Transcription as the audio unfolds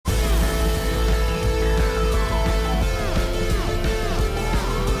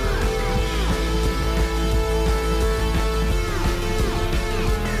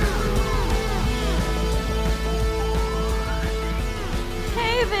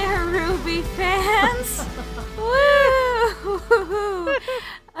Ruby fans! Woo!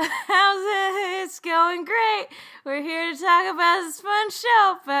 How's it? It's going great. We're here to talk about this fun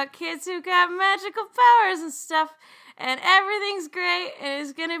show about kids who got magical powers and stuff. And everything's great, and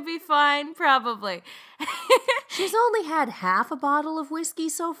it's gonna be fine, probably. She's only had half a bottle of whiskey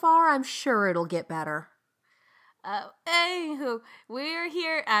so far. I'm sure it'll get better. Anywho, we're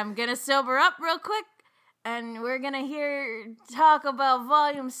here. I'm gonna sober up real quick, and we're gonna talk about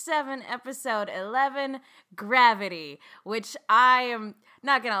Volume 7, Episode 11, Gravity, which I am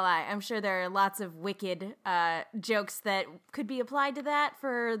not gonna lie. I'm sure there are lots of wicked jokes that could be applied to that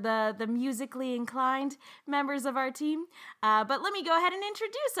for the musically inclined members of our team. But let me go ahead and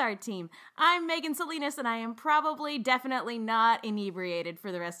introduce our team. I'm Megan Salinas, and I am definitely not inebriated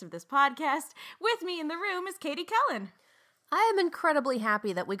for the rest of this podcast. With me in the room is Katie Cullen. I am incredibly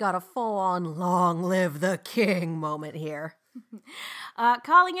happy that we got a full-on long live the king moment here.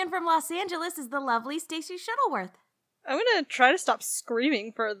 Calling in from Los Angeles is the lovely Stacey Shuttleworth. I'm gonna try to stop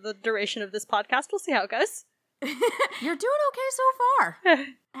screaming for the duration of this podcast. We'll see how it goes. You're doing okay so far.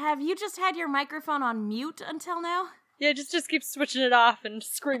 Have you just had your microphone on mute until now? Yeah, just keep switching it off and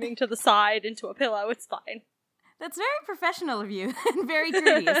screaming to the side into a pillow. It's fine. That's very professional of you and very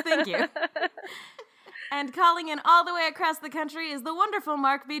courteous. Thank you. And calling in all the way across the country is the wonderful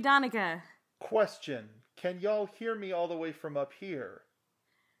Mark B. Donica. Question. Can y'all hear me all the way from up here?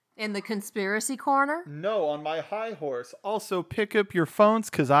 In the conspiracy corner? No, on my high horse. Also, pick up your phones,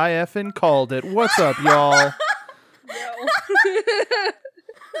 because I effing called it. What's up, y'all? No.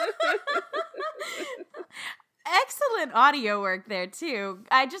 Excellent audio work there, too.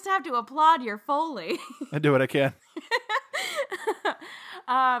 I just have to applaud your Foley. I do what I can.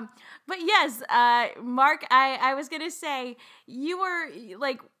 But yes, Mark, I was going to say, we're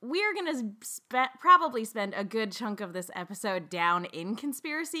going to probably spend a good chunk of this episode down in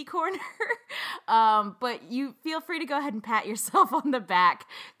Conspiracy Corner. But you feel free to go ahead and pat yourself on the back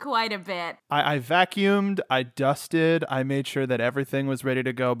quite a bit. I vacuumed, I dusted, I made sure that everything was ready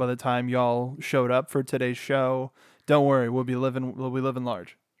to go by the time y'all showed up for today's show. Don't worry, we'll be living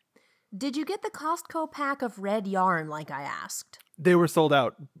large. Did you get the Costco pack of red yarn like I asked? They were sold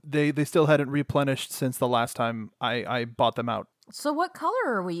out. They still hadn't replenished since the last time I bought them out. So what color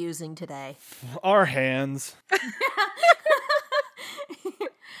are we using today? Our hands.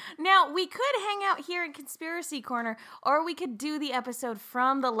 Now, we could hang out here in Conspiracy Corner, or we could do the episode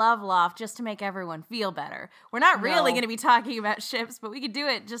from the Love Loft just to make everyone feel better. We're not really going to be talking about ships, but we could do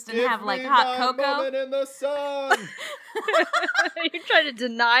it just and have like hot cocoa. Moment in the sun. You're trying to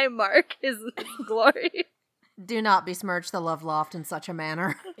deny Mark his glory. Do not besmirch the Love Loft in such a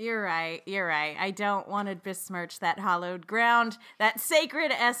manner. You're right. I don't want to besmirch that hallowed ground, that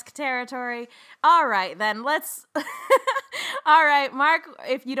sacred-esque territory. All right, then, let's... All right, Mark,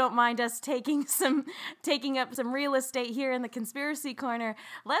 if you don't mind us taking up some real estate here in the Conspiracy Corner,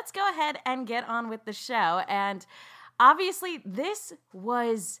 let's go ahead and get on with the show. And obviously, this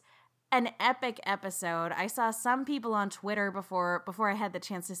was an epic episode. I saw some people on Twitter before I had the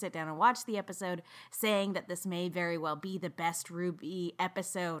chance to sit down and watch the episode saying that this may very well be the best Ruby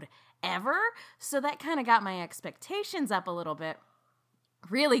episode ever. So that kind of got my expectations up a little bit.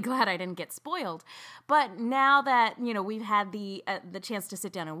 Really glad I didn't get spoiled. But now that, we've had the chance to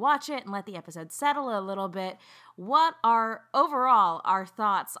sit down and watch it and let the episode settle a little bit, what are overall our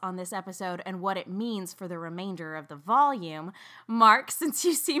thoughts on this episode and what it means for the remainder of the volume? Mark, since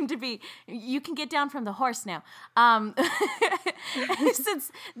you seem to be, you can get down from the horse now.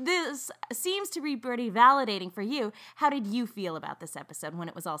 Since this seems to be pretty validating for you, how did you feel about this episode when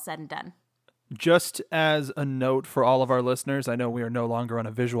it was all said and done? Just as a note for all of our listeners, I know we are no longer on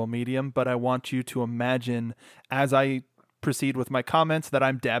a visual medium, but I want you to imagine as I proceed with my comments that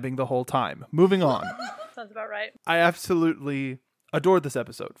I'm dabbing the whole time. Moving on. Sounds about right. I absolutely adored this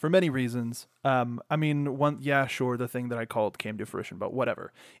episode for many reasons. The thing that I called came to fruition, but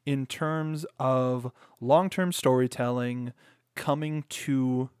whatever. In terms of long-term storytelling coming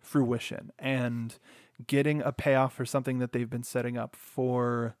to fruition and getting a payoff for something that they've been setting up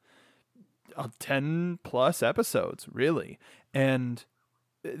for 10 plus episodes, really. And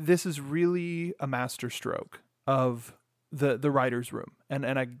this is really a masterstroke of the writer's room.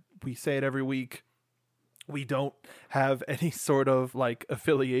 And we say it every week. We don't have any sort of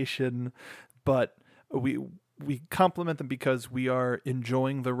affiliation, but we compliment them because we are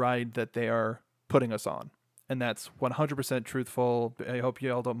enjoying the ride that they are putting us on. And that's 100% truthful. I hope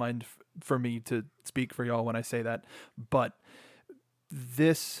you all don't mind for me to speak for y'all when I say that. But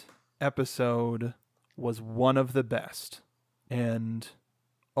this episode was one of the best, and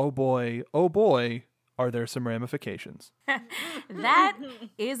oh boy, are there some ramifications? That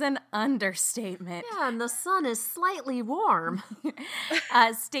is an understatement. Yeah, and the sun is slightly warm.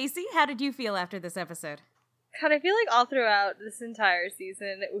 Stacy, how did you feel after this episode? God, I feel like all throughout this entire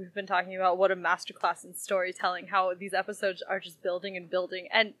season, we've been talking about what a masterclass in storytelling, how these episodes are just building and building,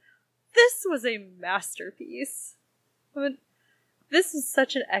 and this was a masterpiece. I mean, this was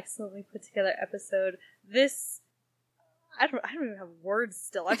such an excellently put together episode. I don't even have words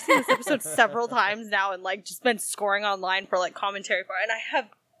still. I've seen this episode several times now and like just been scoring online for like commentary for it, and I have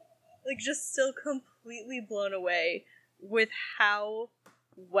like just still completely blown away with how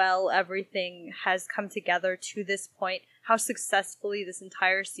well everything has come together to this point, how successfully this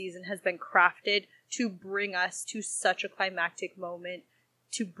entire season has been crafted to bring us to such a climactic moment,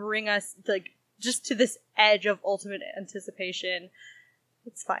 to bring us like just to this edge of ultimate anticipation.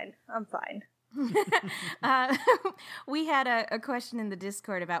 It's fine. I'm fine. We had a question in the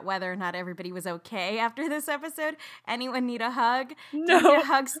Discord about whether or not everybody was okay after this episode. Anyone need a hug? No. Do you need a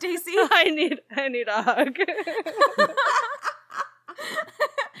hug, Stacey? I need a hug.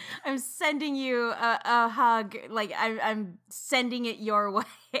 I'm sending you a hug. Like I'm sending it your way.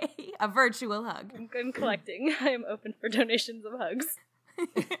 A virtual hug. I'm collecting. I am open for donations of hugs.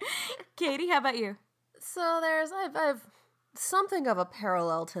 Katie, how about you? So I've something of a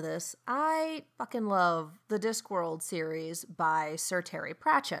parallel to this. I fucking love the Discworld series by Sir Terry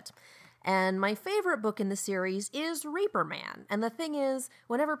Pratchett. And my favorite book in the series is Reaper Man. And the thing is,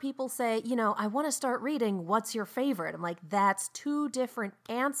 whenever people say, I want to start reading, what's your favorite? I'm like, that's two different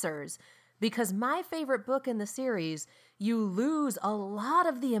answers. Because my favorite book in the series, you lose a lot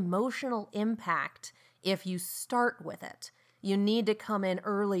of the emotional impact if you start with it. You need to come in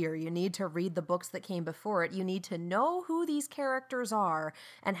earlier. You need to read the books that came before it. You need to know who these characters are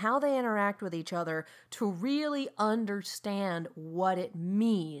and how they interact with each other to really understand what it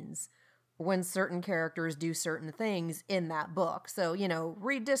means when certain characters do certain things in that book. So,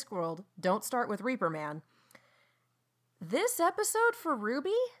 read Discworld. Don't start with Reaper Man. This episode for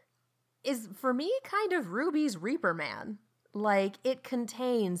Ruby is, for me, kind of Ruby's Reaper Man. Like, it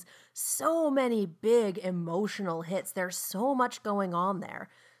contains so many big emotional hits. There's so much going on there.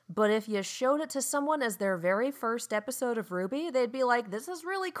 But if you showed it to someone as their very first episode of Ruby, they'd be like, this is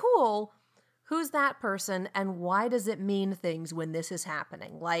really cool. Who's that person, and why does it mean things when this is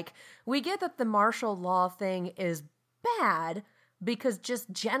happening? Like, we get that the martial law thing is bad, because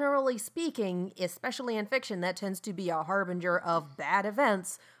just generally speaking, especially in fiction, that tends to be a harbinger of bad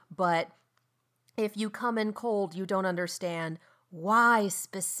events, but if you come in cold, you don't understand why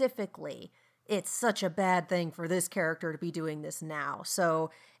specifically it's such a bad thing for this character to be doing this now.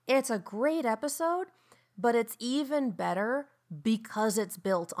 So it's a great episode, but it's even better because it's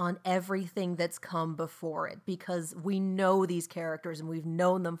built on everything that's come before it, because we know these characters and we've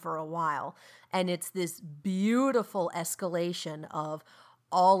known them for a while. And it's this beautiful escalation of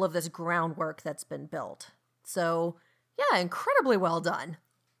all of this groundwork that's been built. So yeah, incredibly well done.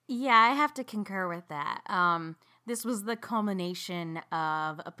 Yeah, I have to concur with that. This was the culmination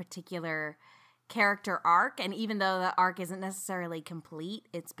of a particular character arc, and even though the arc isn't necessarily complete,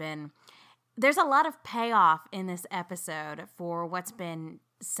 there's a lot of payoff in this episode for what's been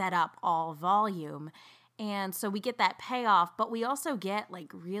set up all volume. And so we get that payoff, but we also get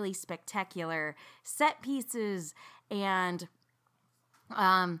like really spectacular set pieces and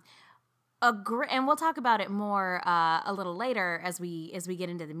and we'll talk about it more a little later as we get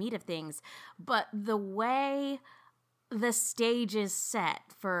into the meat of things. But the way the stage is set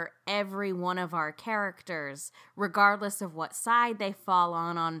for every one of our characters, regardless of what side they fall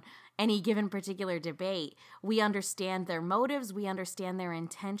on any given particular debate, we understand their motives, we understand their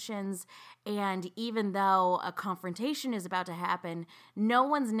intentions, and even though a confrontation is about to happen, no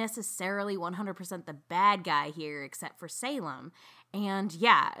one's necessarily 100% the bad guy here except for Salem. And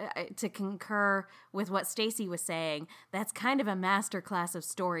yeah, to concur with what Stacy was saying, that's kind of a masterclass of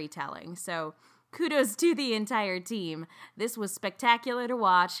storytelling. So kudos to the entire team. This was spectacular to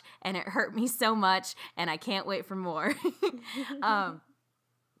watch, and it hurt me so much, and I can't wait for more.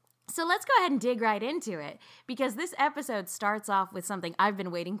 So let's go ahead and dig right into it, because this episode starts off with something I've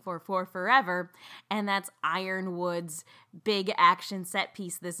been waiting for forever, and that's Ironwood's big action set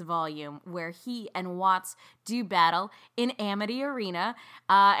piece this volume, where he and Watts do battle in Amity Arena,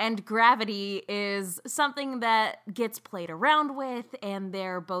 and gravity is something that gets played around with, and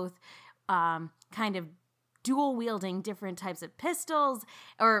they're both kind of dual wielding different types of pistols,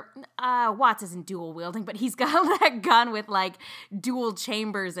 or Watts isn't dual wielding, but he's got that gun with like dual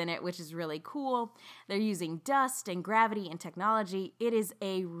chambers in it, which is really cool. They're using dust and gravity and technology. It is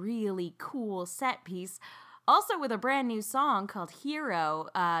a really cool set piece. Also with a brand new song called Hero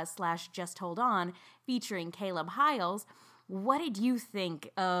 / Just Hold On, featuring Caleb Hyles. What did you think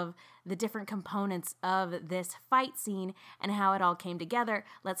of the different components of this fight scene and how it all came together?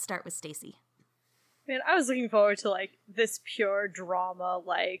 Let's start with Stacy. Man, I was looking forward to, like, this pure drama,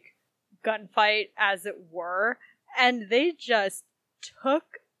 like, gunfight, as it were, and they just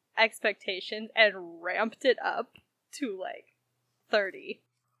took expectations and ramped it up to, like, 30.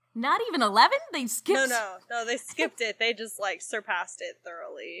 Not even 11? They skipped? No, they skipped it. They just, like, surpassed it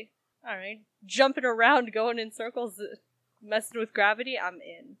thoroughly. Alright. Jumping around, going in circles, messing with gravity, I'm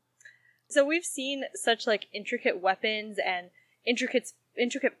in. So we've seen such, like, intricate weapons and intricate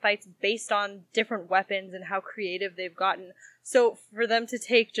fights based on different weapons and how creative they've gotten. So for them to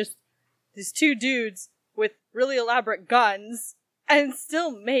take just these two dudes with really elaborate guns and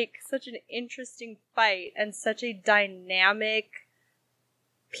still make such an interesting fight and such a dynamic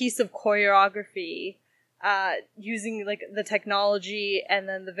piece of choreography, using, like, the technology and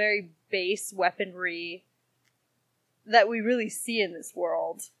then the very base weaponry that we really see in this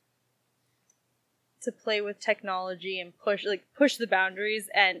world, to play with technology and push the boundaries,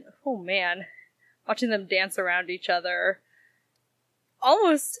 and oh man, watching them dance around each other.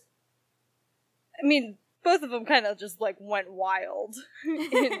 Almost, I mean, both of them kind of just, like, went wild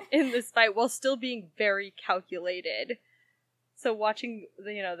in this fight while still being very calculated. So watching,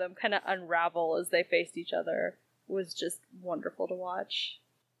 them kind of unravel as they faced each other was just wonderful to watch.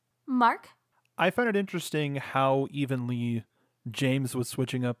 Mark? I find it interesting how evenly James was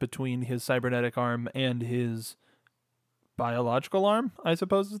switching up between his cybernetic arm and his biological arm, I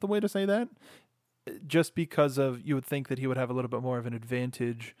suppose is the way to say that. Just because you would think that he would have a little bit more of an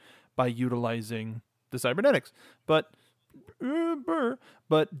advantage by utilizing the cybernetics. But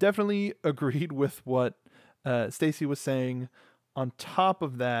definitely agreed with what Stacy was saying. On top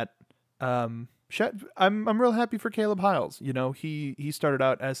of that, I'm real happy for Caleb Hyles. He started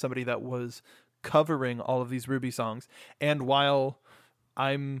out as somebody that was covering all of these RWBY songs, and while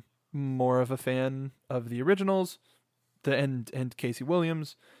I'm more of a fan of the originals, and Casey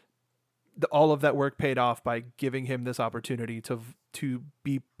Williams, all of that work paid off by giving him this opportunity to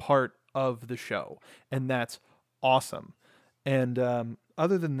be part of the show, and that's awesome. And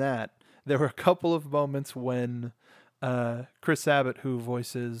other than that, there were a couple of moments when Chris Sabat, who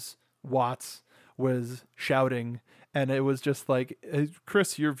voices Watts, was shouting, and it was just like,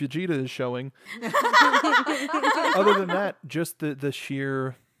 Chris, your Vegeta is showing. Other than that, just the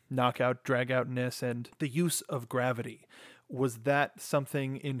sheer knockout, drag-outness, and the use of gravity. Was that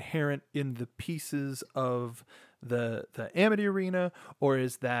something inherent in the pieces of the Amity Arena, or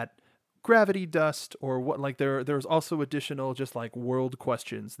is that gravity dust, or what? Like, there was also additional just, like, world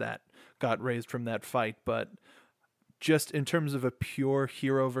questions that got raised from that fight, but just in terms of a pure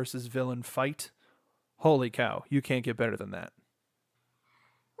hero versus villain fight, holy cow, you can't get better than that.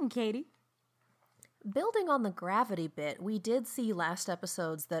 Katie? Building on the gravity bit, we did see last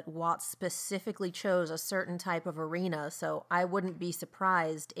episodes that Watts specifically chose a certain type of arena, so I wouldn't be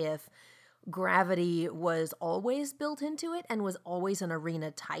surprised if gravity was always built into it and was always an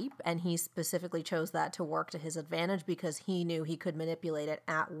arena type, and he specifically chose that to work to his advantage because he knew he could manipulate it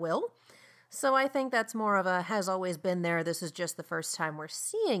at will. So I think that's more of a has always been there, this is just the first time we're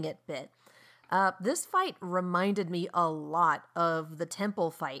seeing it bit. This fight reminded me a lot of the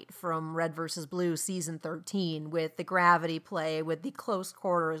temple fight from Red vs. Blue Season 13 with the gravity play, with the close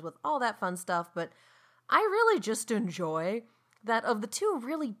quarters, with all that fun stuff, but I really just enjoy that of the two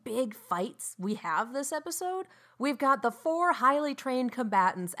really big fights we have this episode, we've got the 4 highly trained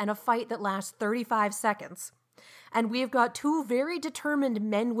combatants and a fight that lasts 35 seconds. And we've got 2 very determined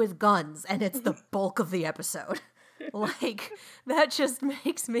men with guns, and it's the bulk of the episode. Like, that just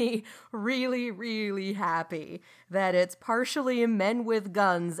makes me really, really happy that it's partially men with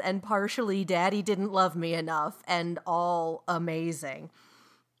guns and partially Daddy Didn't Love Me Enough, and all amazing.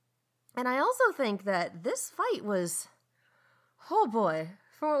 And I also think that this fight was, oh boy,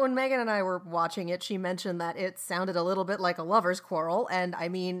 when Megan and I were watching it, she mentioned that it sounded a little bit like a lover's quarrel, and I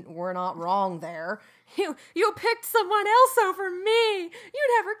mean, we're not wrong there. You picked someone else over me!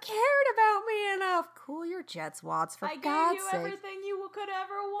 You never cared about me enough! Cool your jets, Watts, for God's sake. I gave you everything you could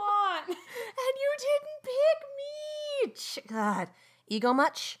ever want! And you didn't pick me! God. Ego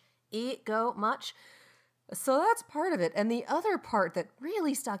much? Ego much? So that's part of it, and the other part that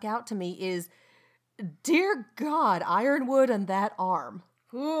really stuck out to me is, dear God, Ironwood and that arm.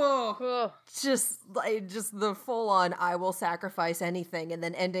 Ooh. Just the full-on, I will sacrifice anything, and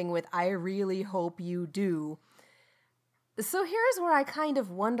then ending with, I really hope you do. So here's where I kind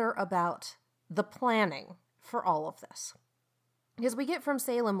of wonder about the planning for all of this. Because we get from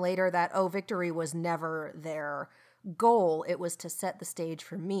Salem later that, victory was never their goal, it was to set the stage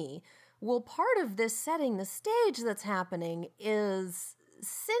for me. Well, part of this setting the stage that's happening is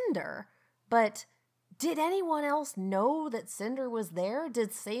Cinder. But did anyone else know that Cinder was there?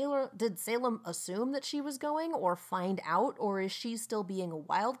 Did Salem assume that she was going or find out? Or is she still being a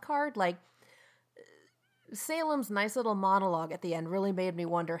wild card? Like, Salem's nice little monologue at the end really made me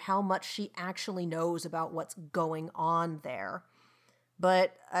wonder how much she actually knows about what's going on there.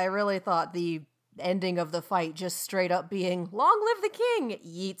 But I really thought the ending of the fight just straight up being, "Long live the king,"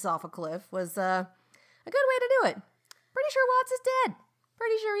 yeets off a cliff was a good way to do it. Pretty sure Watts is dead.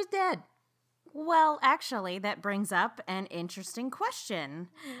 Pretty sure he's dead. Well, actually, that brings up an interesting question.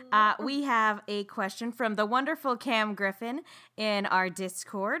 We have a question from the wonderful Cam Griffin in our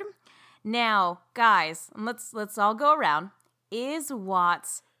Discord. Now, guys, let's all go around. Is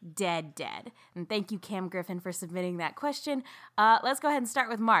Watts dead? And thank you, Cam Griffin, for submitting that question. Let's go ahead and start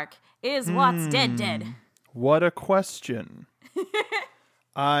with Mark. Is Watts dead? What a question.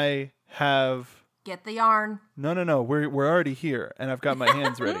 I have... Get the yarn. No. We're already here, and I've got my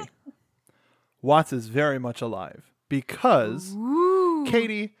hands ready. Watts is very much alive because,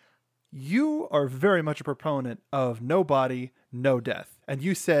 Katie, you are very much a proponent of no body, no death. And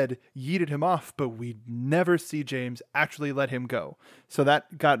you said yeeted him off, but we'd never see James actually let him go. So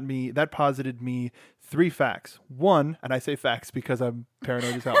that posited me 3 facts. 1, and I say facts because I'm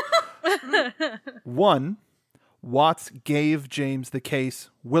paranoid as hell. 1, Watts gave James the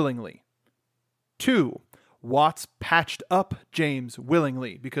case willingly. 2, Watts patched up James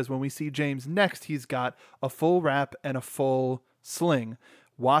willingly, because when we see James next, he's got a full wrap and a full sling.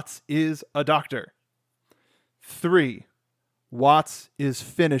 Watts is a doctor. 3, Watts is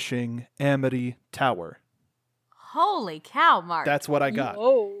finishing Amity Tower. Holy cow, Mark. That's what I got.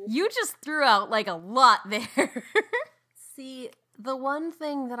 Whoa. You just threw out like a lot there. See, the one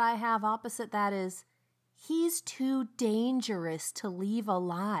thing that I have opposite that is he's too dangerous to leave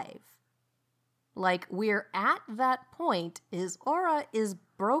alive. Like, we're at that point, his aura is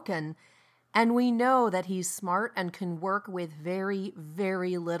broken, and we know that he's smart and can work with very,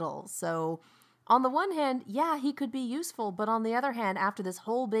 very little. So, on the one hand, yeah, he could be useful, but on the other hand, after this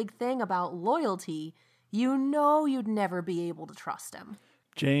whole big thing about loyalty, you know you'd never be able to trust him.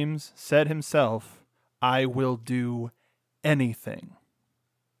 James said himself, "I will do anything."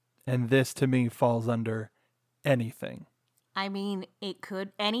 And this, to me, falls under anything. I mean,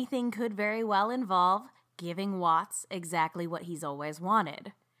 anything could very well involve giving Watts exactly what he's always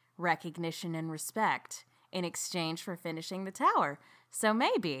wanted. Recognition and respect in exchange for finishing the tower. So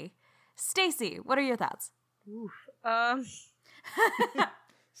maybe. Stacy, what are your thoughts? Oof.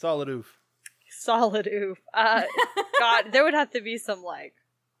 Solid oof. Solid oof. God, there would have to be some, like,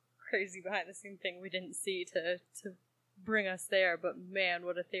 crazy behind the scene thing we didn't see to bring us there, but man,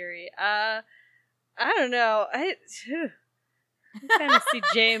 what a theory. I don't know. I kind of see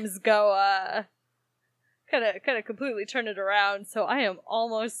James go, kind of completely turn it around, so I am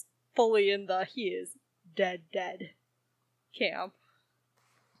almost fully in the he is dead camp.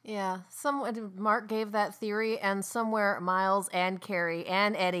 Yeah, Mark gave that theory, and somewhere Miles and Carrie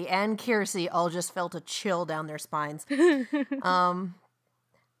and Eddie and Kiersey all just felt a chill down their spines.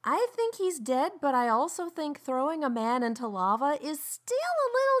 I think he's dead, but I also think throwing a man into lava is still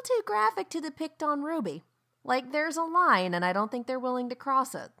a little too graphic to depict on Ruby. Like, there's a line, and I don't think they're willing to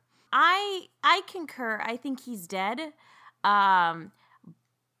cross it. I concur. I think he's dead. But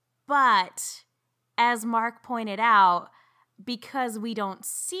as Mark pointed out, because we don't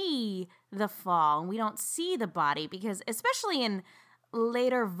see the fall, we don't see the body, because especially in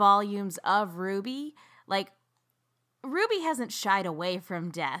later volumes of Ruby, like, Ruby hasn't shied away from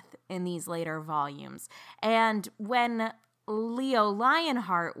death in these later volumes. And when Leo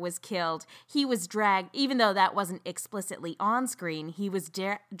Lionheart was killed, he was dragged, even though that wasn't explicitly on screen, he was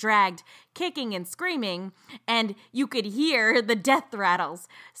dragged kicking and screaming, and you could hear the death rattles.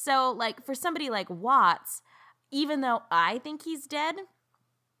 So, like, for somebody like Watts, even though I think he's dead,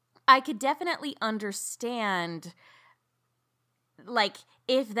 I could definitely understand, like,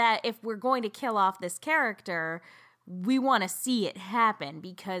 if we're going to kill off this character, we want to see it happen,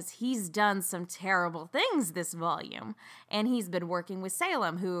 because he's done some terrible things this volume, and he's been working with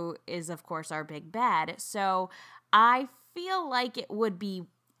Salem, who is, of course, our big bad. So I feel like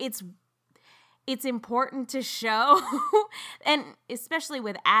it's important to show, and especially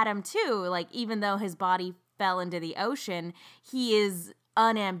with Adam too, like, even though his body fell into the ocean, he is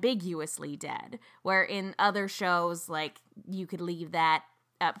unambiguously dead, where in other shows, like, you could leave that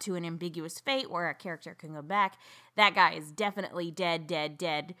up to an ambiguous fate where a character can go back. That guy is definitely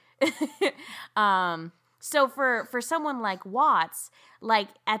dead. So for someone like Watts, like,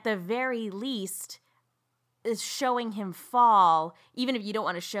 at the very least, is showing him fall, even if you don't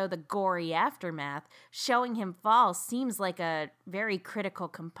want to show the gory aftermath, showing him fall seems like a very critical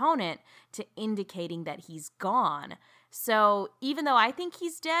component to indicating that he's gone. So even though I think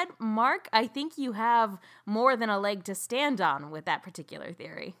he's dead, Mark, I think you have more than a leg to stand on with that particular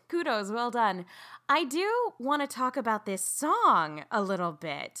theory. Kudos, well done. I do want to talk about this song a little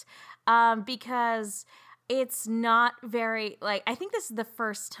bit because it's not very, like, I think this is the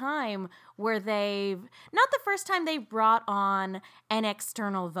first time where not the first time they've brought on an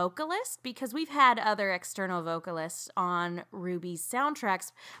external vocalist, because we've had other external vocalists on RWBY's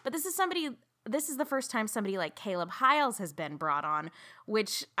soundtracks, but this is the first time somebody like Caleb Hyles has been brought on,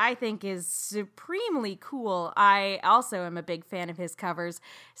 which I think is supremely cool. I also am a big fan of his covers.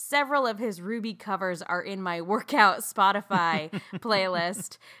 Several of his RWBY covers are in my workout Spotify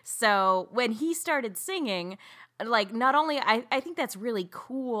playlist. So when he started singing, like, not only, I think that's really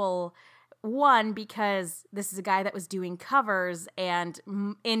cool. One, because this is a guy that was doing covers, and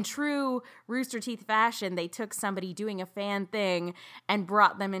in true Rooster Teeth fashion, they took somebody doing a fan thing and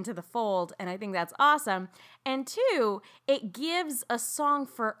brought them into the fold, and I think that's awesome. And two, it gives a song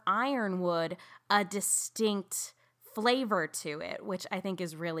for Ironwood a distinct flavor to it, which I think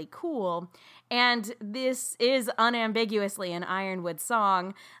is really cool. And this is unambiguously an Ironwood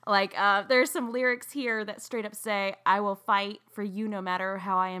song. Like, there's some lyrics here that straight up say, "I will fight for you no matter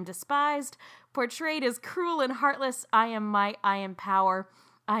how I am despised. Portrayed as cruel and heartless, I am might, I am power.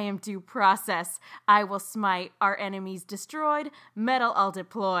 I am due process. I will smite our enemies destroyed. Metal I'll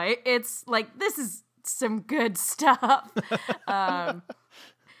deploy." It's like, this is some good stuff.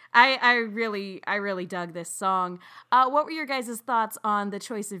 I really dug this song. What were your guys' thoughts on the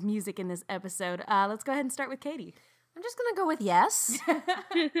choice of music in this episode? Let's go ahead and start with Katie. I'm just gonna go with yes.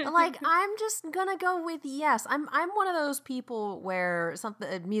 I'm just gonna go with yes. I'm one of those people where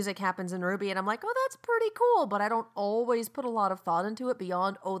music happens in RWBY and I'm like, oh, that's pretty cool, but I don't always put a lot of thought into it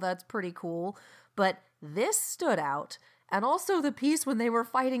beyond, oh, that's pretty cool. But this stood out, and also the piece when they were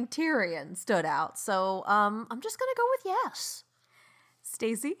fighting Tyrion stood out. So I'm just gonna go with yes.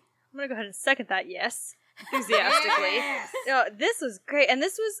 Stacey? I'm going to go ahead and second that yes, enthusiastically. Yes! No, this was great. And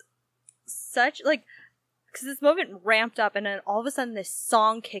this was such, like, because this moment ramped up and then all of a sudden this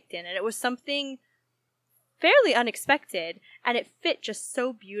song kicked in and it was something fairly unexpected and it fit just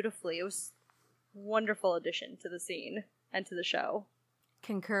so beautifully. It was a wonderful addition to the scene and to the show.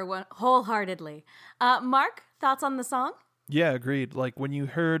 Concur wholeheartedly. Mark, thoughts on the song? Yeah, agreed. Like, when you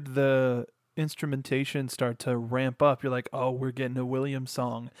heard the instrumentation start to ramp up, you're like, oh, we're getting a Williams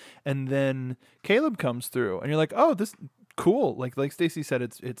song, and then Caleb comes through and you're like, oh, this cool. Like Stacey said,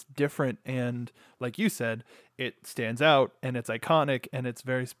 it's different, and like you said, it stands out and it's iconic and it's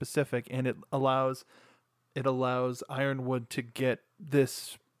very specific, and it allows Ironwood to get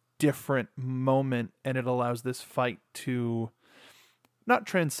this different moment, and it allows this fight to not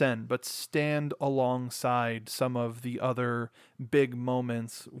transcend, but stand alongside some of the other big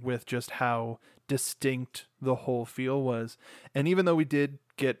moments with just how distinct the whole feel was. And even though we did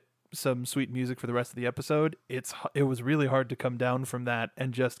get some sweet music for the rest of the episode, it was really hard to come down from that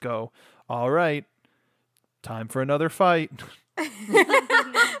and just go, all right, time for another fight.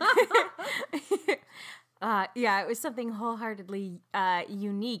 Yeah, it was something wholeheartedly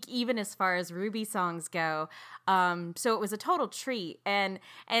unique, even as far as RWBY songs go. So it was a total treat, and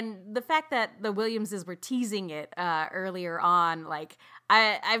the fact that the Williamses were teasing it earlier on, like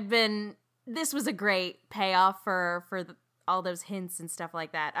this was a great payoff for all those hints and stuff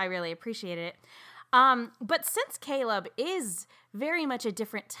like that. I really appreciated it. But since Caleb is very much a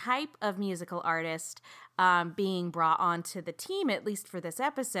different type of musical artist being brought onto the team, at least for this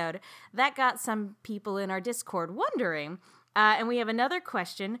episode, that got some people in our Discord wondering. And we have another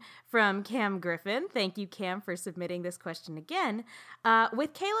question from Cam Griffin. Thank you, Cam, for submitting this question again.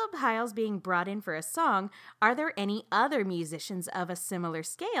 With Caleb Hyles being brought in for a song, are there any other musicians of a similar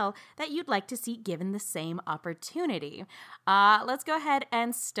scale that you'd like to see given the same opportunity? Let's go ahead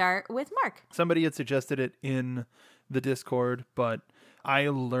and start with Mark. Somebody had suggested it in the Discord, but I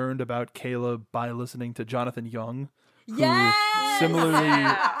learned about Caleb by listening to Jonathan Young. Yes!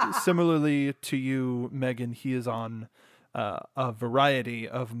 Similarly to you, Megan, he is on a variety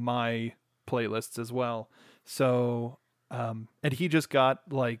of my playlists as well. So, and he just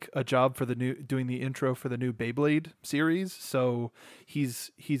got like a job for doing the intro for the new Beyblade series. So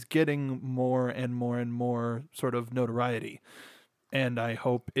he's getting more and more and more sort of notoriety, and I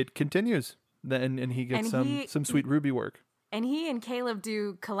hope it continues. And he gets some sweet RWBY work. And he and Caleb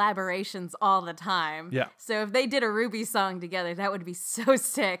do collaborations all the time. Yeah. So if they did a RWBY song together, that would be so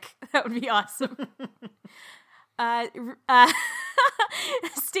sick. That would be awesome.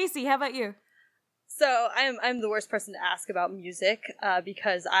 Stacey, how about you? So I'm the worst person to ask about music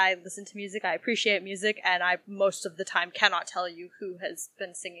because I listen to music, I appreciate music, and I most of the time cannot tell you who has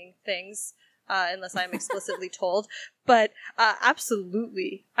been singing things unless I'm explicitly told. But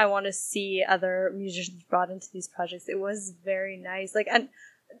absolutely, I want to see other musicians brought into these projects. It was very nice. Like, and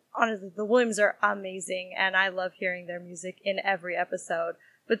honestly, the Williams are amazing, and I love hearing their music in every episode.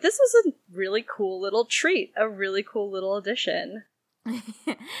 But this was a really cool little treat, a really cool little addition.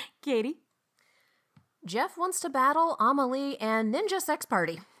 Katie? Jeff wants to battle Amelie and Ninja Sex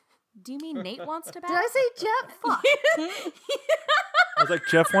Party. Do you mean Nate wants to Did battle? I say Jeff? Fuck. I was like,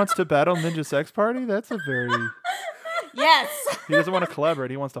 Jeff wants to battle Ninja Sex Party? That's a very... Yes. He doesn't want to collaborate.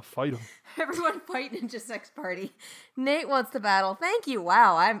 He wants to fight him. Everyone fight Ninja Sex Party. Nate wants to battle. Thank you.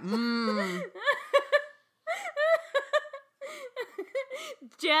 Wow.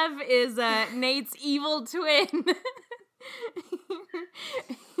 Jeff is Nate's evil twin.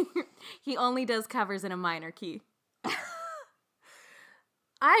 He only does covers in a minor key.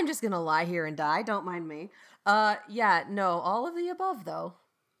 I'm just gonna lie here and die. Don't mind me. Yeah, no, all of the above, though.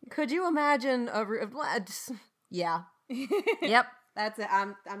 Could you imagine yeah. Yep, that's it.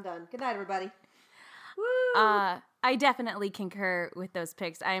 I'm done. Good night, everybody. Woo! I definitely concur with those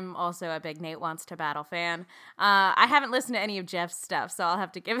picks. I'm also a big Nate Wants to Battle fan. I haven't listened to any of Jeff's stuff, so I'll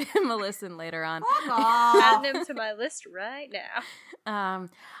have to give him a listen later on. Adding him to my list right now.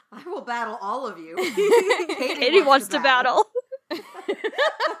 I will battle all of you. Katie wants to battle.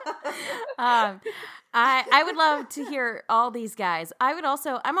 I would love to hear all these guys. I'm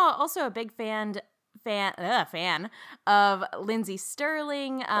also a big fan of Lindsey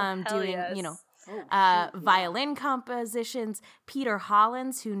Sterling doing, yes. violin compositions. Peter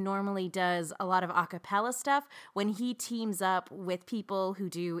Hollins, who normally does a lot of a cappella stuff, when he teams up with people who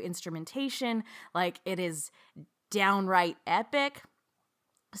do instrumentation, like, it is downright epic.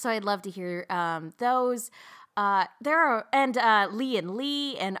 So I'd love to hear those. Lee and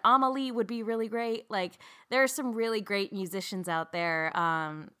Lee and Amelie would be really great. Like, there are some really great musicians out there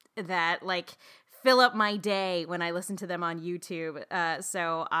that, like, fill up my day when I listen to them on YouTube.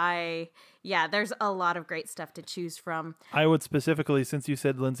 There's a lot of great stuff to choose from. I would specifically, since you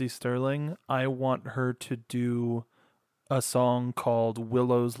said Lindsey Sterling, I want her to do a song called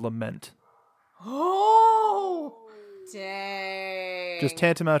Willow's Lament. Oh! Dang. Just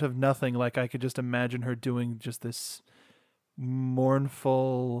tantamount of nothing. Like, I could just imagine her doing just this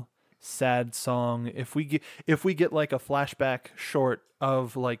mournful, sad song. If we get like a flashback short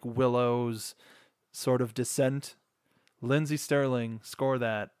of like Willow's sort of descent, Lindsey Sterling, score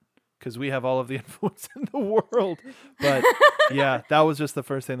that, because we have all of the influence in the world. But yeah, that was just the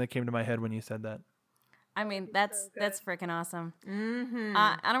first thing that came to my head when you said that. I mean, that's freaking awesome. Mm-hmm.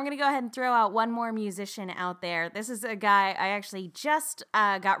 And I'm going to go ahead and throw out one more musician out there. This is a guy I actually just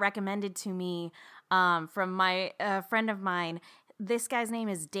got recommended to me from my friend of mine. This guy's name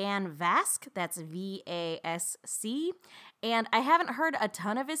is Dan Vasc. That's Vasc. And I haven't heard a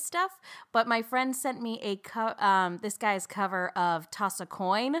ton of his stuff, but my friend sent me this guy's cover of Toss a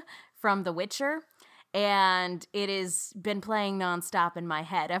Coin from The Witcher. And it has been playing nonstop in my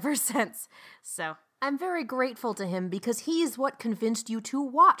head ever since. So I'm very grateful to him because he's what convinced you to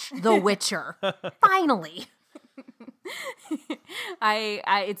watch The Witcher. Finally.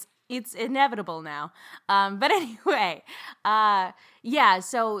 It's inevitable now. But anyway,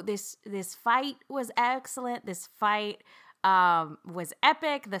 so this fight was excellent. This fight was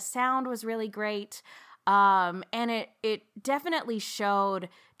epic. The sound was really great. And it definitely showed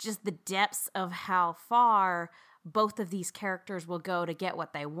just the depths of how far both of these characters will go to get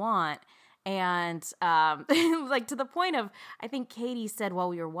what they want. And like, to the point of, I think Katie said while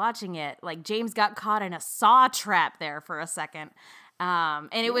we were watching it, like, James got caught in a saw trap there for a second. And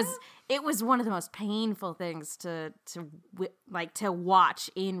it was one of the most painful things to watch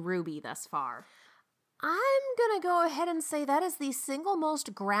in RWBY thus far. I'm gonna go ahead and say that is the single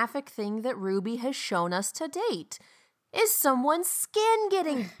most graphic thing that RWBY has shown us to date. Is someone's skin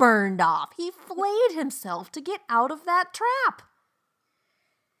getting burned off. He flayed himself to get out of that trap.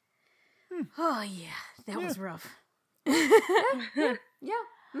 Oh yeah, that was rough. Yeah.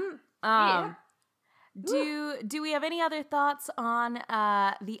 Do we have any other thoughts on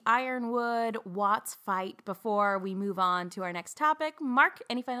the Ironwood Watts fight before we move on to our next topic? Mark,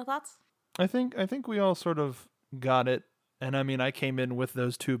 any final thoughts? I think we all sort of got it. And I mean, I came in with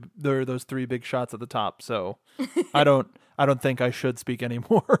those three big shots at the top, so I don't think I should speak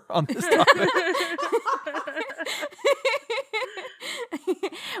anymore on this topic.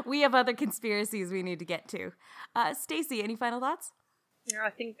 We have other conspiracies we need to get to. Stacey, any final thoughts? Yeah,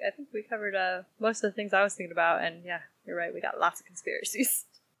 I think we covered most of the things I was thinking about, and yeah, you're right. We got lots of conspiracies.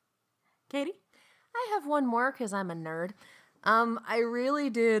 Katie? I have one more because I'm a nerd. I really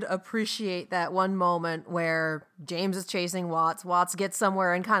did appreciate that one moment where James is chasing Watts. Watts gets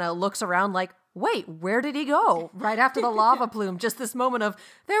somewhere and kind of looks around like, wait, where did he go? Right after the lava plume, just this moment of,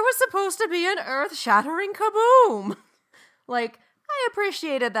 there was supposed to be an earth-shattering kaboom. Like, I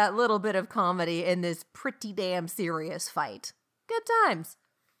appreciated that little bit of comedy in this pretty damn serious fight. Good times.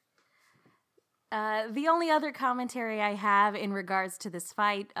 The only other commentary I have in regards to this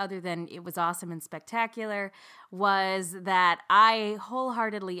fight, other than it was awesome and spectacular, was that I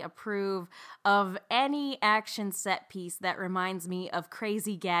wholeheartedly approve of any action set piece that reminds me of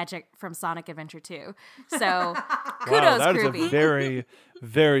Crazy Gadget from Sonic Adventure 2. So, kudos, wow, that Groovy. is a very,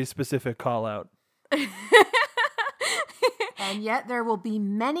 very specific call out. And yet there will be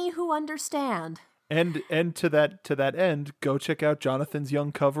many who understand. And to that end, go check out Jonathan's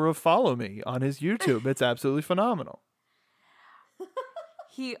young cover of Follow Me on his YouTube. It's absolutely phenomenal.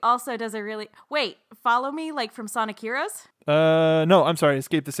 He also does a really... Wait, Follow Me, like from Sonic Heroes? No, I'm sorry,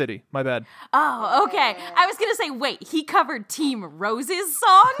 Escape the City. My bad. Oh, okay. I was going to say, wait, he covered Team Rose's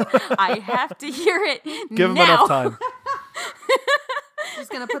song? I have to hear it Give him now. enough time.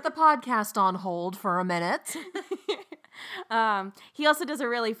 Just gonna put the podcast on hold for a minute. He also does a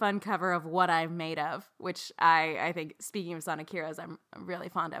really fun cover of What I'm Made Of, which I think, speaking of Sonic Heroes, I'm really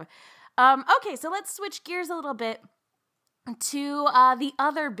fond of. Okay, so let's switch gears a little bit to the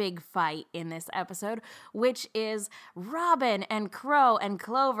other big fight in this episode, which is Robin and Crow and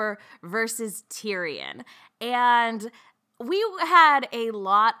Clover versus Tyrion. And we had a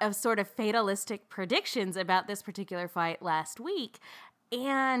lot of sort of fatalistic predictions about this particular fight last week,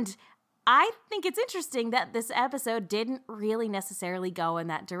 and I think it's interesting that this episode didn't really necessarily go in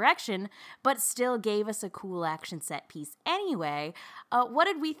that direction, but still gave us a cool action set piece anyway. What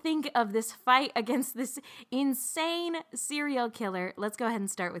did we think of this fight against this insane serial killer? Let's go ahead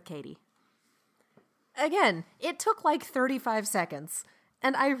and start with Katie. Again, it took like 35 seconds,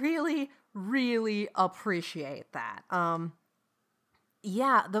 and I really, really appreciate that.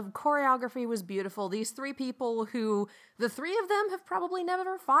 Yeah, the choreography was beautiful. These three people who, the three of them have probably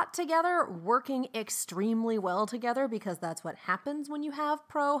never fought together, working extremely well together because that's what happens when you have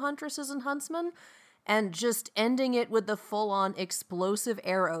pro huntresses and huntsmen. And just ending it with the full-on explosive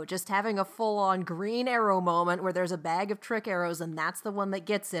arrow, just having a full-on green arrow moment where there's a bag of trick arrows and that's the one that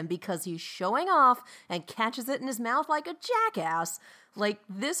gets him because he's showing off and catches it in his mouth like a jackass. Like,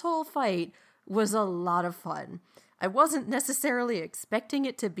 this whole fight was a lot of fun. I wasn't necessarily expecting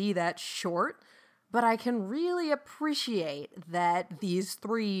it to be that short, but I can really appreciate that these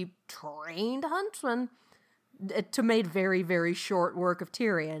three trained huntsmen made very, very short work of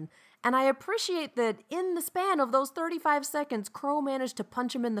Tyrion. And I appreciate that in the span of those 35 seconds, Crow managed to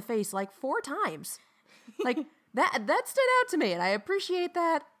punch him in the face like 4 times. Like, that stood out to me, and I appreciate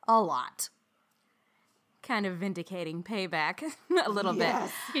that a lot. Kind of vindicating payback a little bit.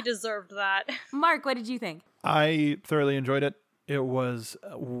 He deserved that. Mark, what did you think? I thoroughly enjoyed it. It was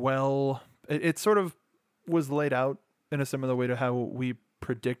it sort of was laid out in a similar way to how we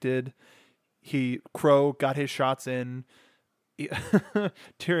predicted. Crow got his shots in.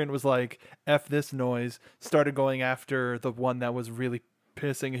 Tyrion was like, F this noise, started going after the one that was really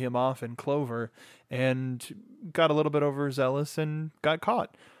pissing him off in Clover, and got a little bit overzealous and got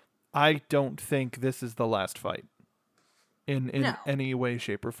caught. I don't think this is the last fight in No. any way,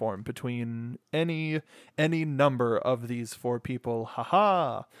 shape, or form between any number of these 4 people.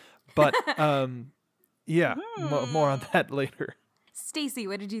 Haha. But yeah, more on that later. Stacey,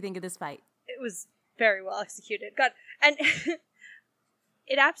 what did you think of this fight? It was very well executed. God, and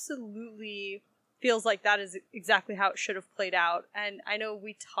it absolutely feels like that is exactly how it should have played out. And I know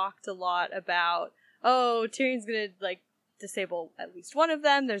we talked a lot about, oh, Tyrion's gonna disable at least one of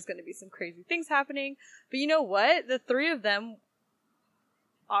them. There's gonna be some crazy things happening. But you know what? The 3 of them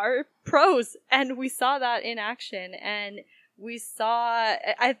are pros, and we saw that in action. And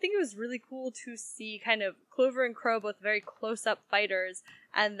I think it was really cool to see kind of Clover and Crow, both very close-up fighters,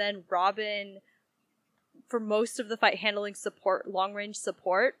 and then Robin, for most of the fight, handling support, long-range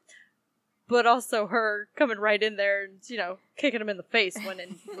support, but also her coming right in there and, kicking him in the face when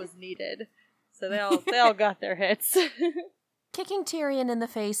it was needed. So they all got their hits. Kicking Tyrion in the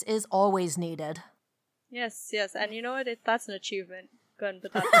face is always needed. Yes, and you know what? That's an achievement. Go ahead and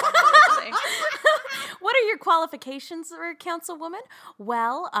put that on my resume. What are your qualifications for councilwoman?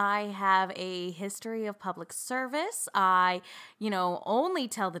 Well, I have a history of public service. I, only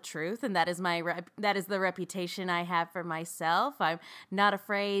tell the truth, and that is that is the reputation I have for myself. I'm not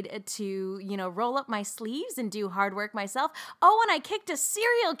afraid to, roll up my sleeves and do hard work myself. Oh, and I kicked a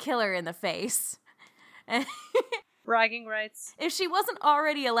serial killer in the face. Bragging rights. If she wasn't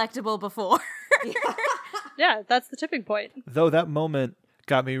already electable before. Yeah, that's the tipping point. Though that moment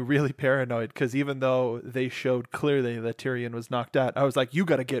got me really paranoid, because even though they showed clearly that Tyrion was knocked out, I was like, you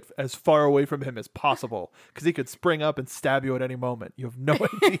got to get as far away from him as possible, because he could spring up and stab you at any moment. You have no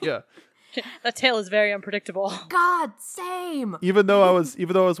idea. That tale is very unpredictable. God, same. Even though I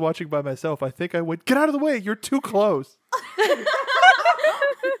was watching by myself, I think I would get out of the way. You're too close.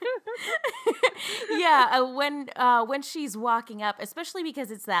 Yeah, when she's walking up, especially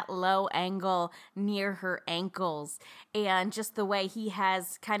because it's that low angle near her ankles, and just the way he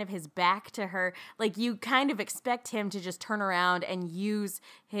has kind of his back to her, like you kind of expect him to just turn around and use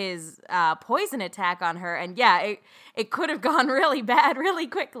his poison attack on her, and yeah, it could have gone really bad really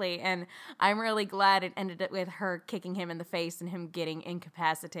quickly, and I'm really glad it ended up with her kicking him in the face and him getting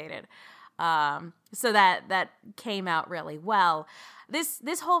incapacitated. So that came out really well.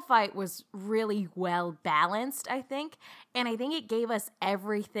 This whole fight was really well balanced, I think, and I think it gave us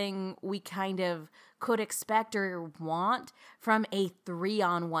everything we kind of could expect or want from a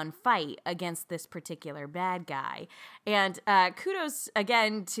 3-on-1 fight against this particular bad guy. And kudos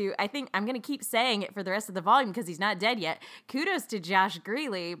again to, I think I'm going to keep saying it for the rest of the volume because he's not dead yet. Kudos to Josh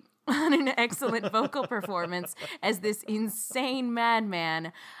Greeley on an excellent vocal performance as this insane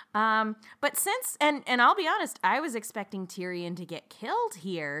madman. But since, and I'll be honest, I was expecting Tyrion to get killed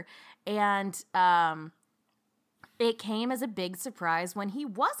here, and it came as a big surprise when he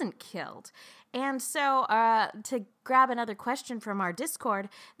wasn't killed. And so to grab another question from our Discord,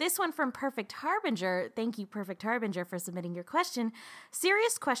 this one from Perfect Harbinger. Thank you, Perfect Harbinger, for submitting your question.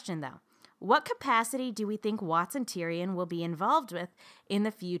 Serious question, though. What capacity do we think Watts and Tyrion will be involved with in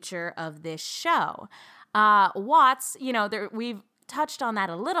the future of this show? Watts, we've touched on that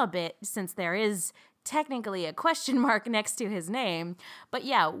a little bit since there is technically a question mark next to his name. But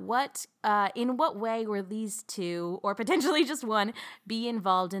yeah, in what way will these two, or potentially just one, be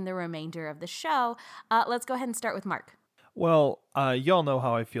involved in the remainder of the show? Let's go ahead and start with Mark. Well, y'all know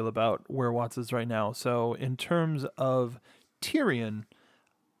how I feel about where Watts is right now. So in terms of Tyrion,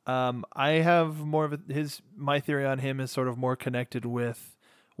 I have more of my theory on him is sort of more connected with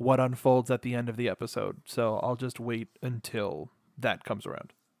what unfolds at the end of the episode. So I'll just wait until that comes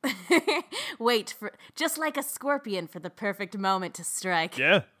around. Wait for, just like a scorpion, for the perfect moment to strike.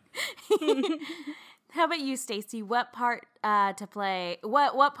 Yeah. How about you, Stacey? What part to play?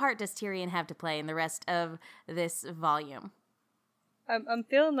 What part does Tyrion have to play in the rest of this volume? I'm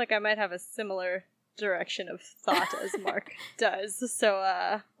feeling like I might have a similar direction of thought as Mark does, so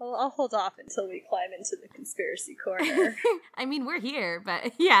I'll hold off until we climb into the conspiracy corner. I mean, we're here,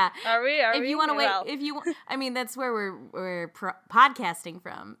 but yeah. Are we? If you want to wait, if you, I mean, that's where we're podcasting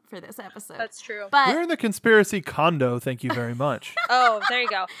from for this episode. That's true. But we're in the conspiracy condo. Thank you very much. Oh, there you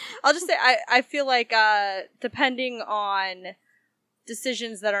go. I'll just say I feel like depending on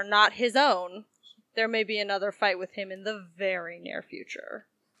decisions that are not his own, there may be another fight with him in the very near future.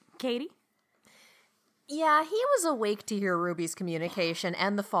 Katie? Yeah, he was awake to hear Ruby's communication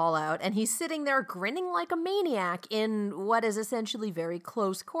and the fallout, and he's sitting there grinning like a maniac in what is essentially very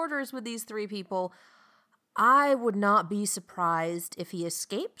close quarters with these three people. I would not be surprised if he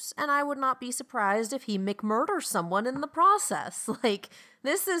escapes, and I would not be surprised if he McMurders someone in the process.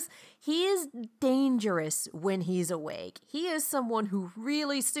 He is dangerous when he's awake. He is someone who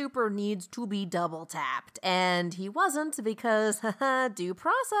really super needs to be double tapped, and he wasn't because, due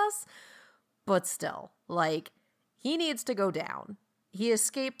process. But still, he needs to go down. He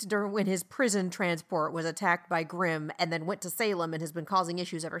escaped when his prison transport was attacked by Grimm and then went to Salem and has been causing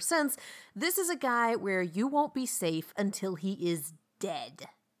issues ever since. This is a guy where you won't be safe until he is dead.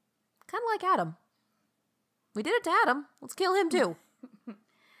 Kind of like Adam. We did it to Adam. Let's kill him too.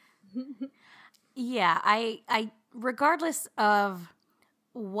 Yeah, I regardless of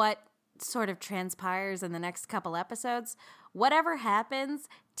what sort of transpires in the next couple episodes, whatever happens,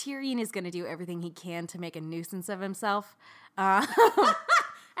 Tyrion is going to do everything he can to make a nuisance of himself. And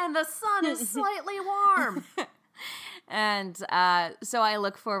the sun is slightly warm. And so I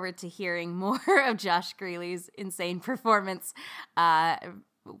look forward to hearing more of Josh Greeley's insane performance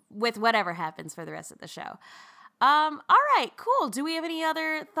with whatever happens for the rest of the show. All right, cool. Do we have any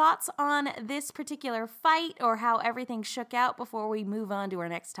other thoughts on this particular fight or how everything shook out before we move on to our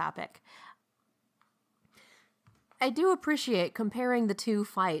next topic? I do appreciate comparing the two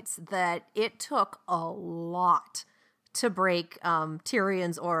fights that it took a lot to break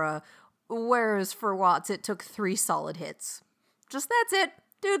Tyrion's aura, whereas for Watts it took 3 solid hits. Just that's it.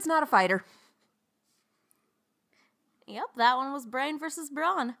 Dude's not a fighter. Yep, that one was brain versus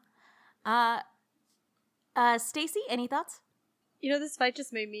brawn. Stacey, any thoughts? You know, this fight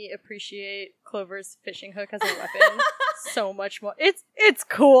just made me appreciate Clover's fishing hook as a weapon so much more. It's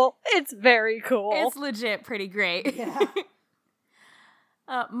cool. It's very cool. It's legit pretty great. Yeah.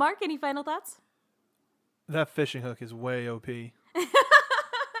 Mark, any final thoughts? That fishing hook is way OP.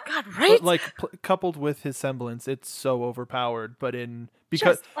 God, right? But, like, coupled with his semblance, it's so overpowered. But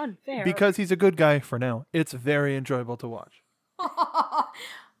because just unfair. because he's a good guy for now, it's very enjoyable to watch.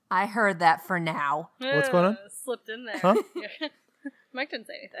 I heard that for now. What's going on? Slipped in there. Huh? Mike didn't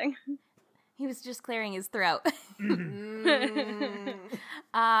say anything. He was just clearing his throat.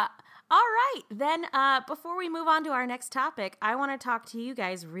 All right, then before we move on to our next topic, I want to talk to you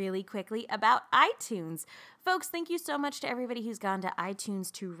guys really quickly about iTunes. Folks, thank you so much to everybody who's gone to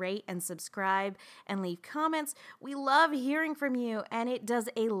iTunes to rate and subscribe and leave comments. We love hearing from you, and it does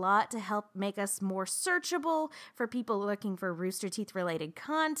a lot to help make us more searchable for people looking for Rooster Teeth-related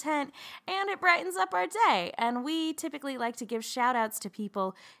content, and it brightens up our day. And we typically like to give shout-outs to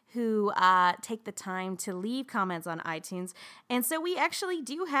people who take the time to leave comments on iTunes, and so we actually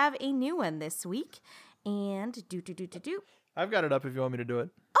do have a new one this week. And I've got it up if you want me to do it.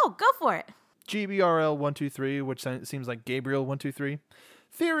 Oh, go for it. GBRL123, which seems like Gabriel123.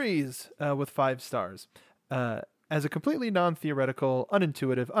 Theories with 5 stars. As a completely non-theoretical,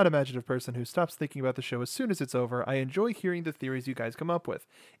 unintuitive, unimaginative person who stops thinking about the show as soon as it's over, I enjoy hearing the theories you guys come up with.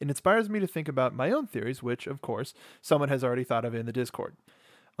 It inspires me to think about my own theories, which, of course, someone has already thought of in the Discord.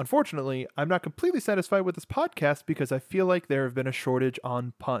 Unfortunately, I'm not completely satisfied with this podcast because I feel like there have been a shortage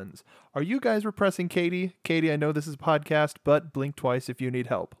on puns. Are you guys repressing Katie? Katie, I know this is a podcast, but blink twice if you need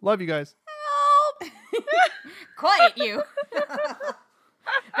help. Love you guys. Help! Quiet you.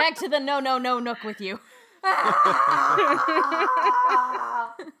 Back to the no nook with you.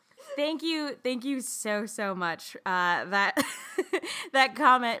 Thank you so much. That that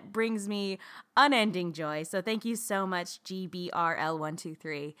comment brings me unending joy. So thank you so much,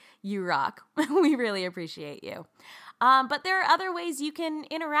 GBRL123. You rock. We really appreciate you. But there are other ways you can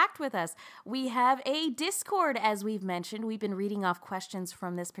interact with us. We have a Discord, as we've mentioned. We've been reading off questions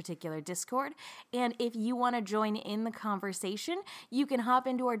from this particular Discord. And if you want to join in the conversation, you can hop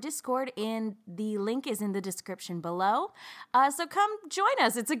into our Discord, and the link is in the description below. So come join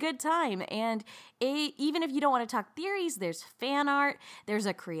us. It's a good time. And even if you don't want to talk theories, there's fan art, there's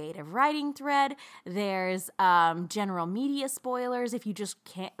a creative writing thread, there's general media spoilers. If you just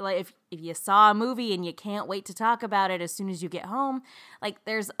can't, like, if you saw a movie and you can't wait to talk about it as soon as you get home, like,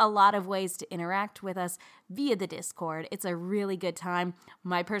 there's a lot of ways to interact with us via the Discord. It's a really good time.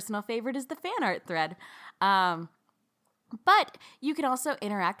 My personal favorite is the fan art thread. But you can also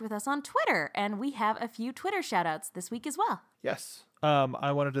interact with us on Twitter, and we have a few Twitter shoutouts this week as well. Yes.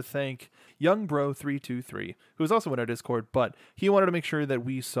 I wanted to thank YoungBro323, who is also in our Discord, but he wanted to make sure that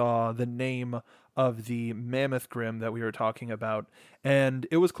we saw the name of the mammoth grim that we were talking about, and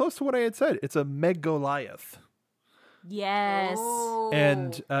it was close to what I had said. It's a Meggoliath. Yes. Oh.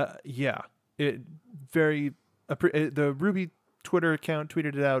 And yeah, the Ruby Twitter account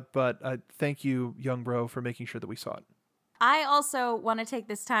tweeted it out, but thank you, Young Bro, for making sure that we saw it. I also want to take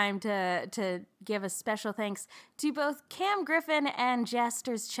this time to give a special thanks to both Cam Griffin and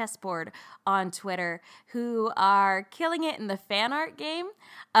Jaster's Chessboard on Twitter, who are killing it in the fan art game.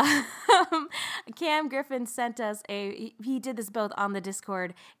 Cam Griffin sent us he did this both on the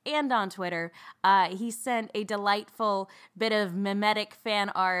Discord and on Twitter. He sent a delightful bit of mimetic fan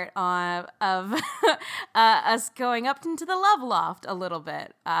art of us going up into the love loft a little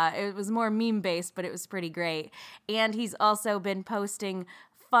bit. It was more meme-based, but it was pretty great. And he's also been posting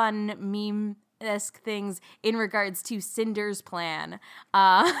fun meme-esque things in regards to Cinder's plan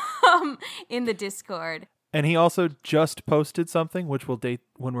in the Discord. And he also just posted something, which will date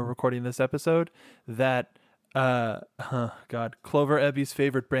when we're recording this episode, that, Clover Ebby's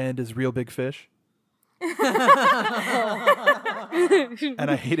favorite brand is Real Big Fish. And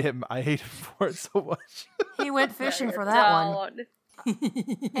I hate him for it so much. He went fishing for that one.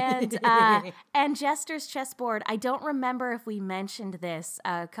 And Jester's Chessboard, I don't remember if we mentioned this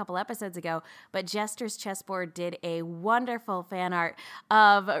a couple episodes ago, but Jester's Chessboard did a wonderful fan art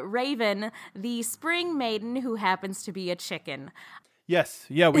of Raven, the spring maiden who happens to be a chicken. Yes.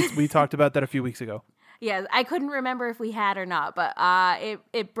 Yeah, we talked about that a few weeks ago. Yeah, I couldn't remember if we had or not, but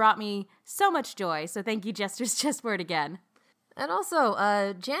it brought me so much joy. So thank you, Jester's Chessboard, again. And also,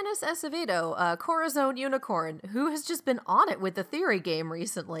 Janice Acevedo, Corazon Unicorn, who has just been on it with the theory game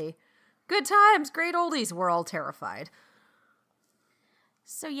recently. Good times, great oldies, we're all terrified.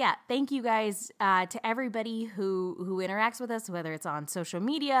 So yeah, thank you guys to everybody who interacts with us, whether it's on social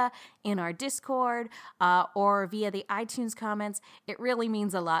media, in our Discord, or via the iTunes comments. It really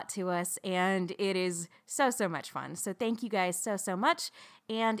means a lot to us, and it is so much fun. So thank you guys so much.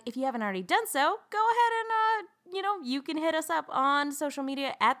 And if you haven't already done so, go ahead and you can hit us up on social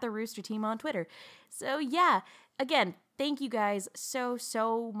media at the Rooster Team on Twitter. So yeah, again, thank you guys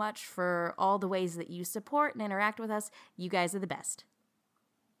so much for all the ways that you support and interact with us. You guys are the best.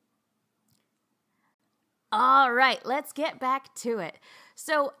 All right, let's get back to it.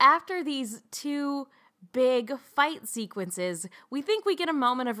 So after these two big fight sequences, we think we get a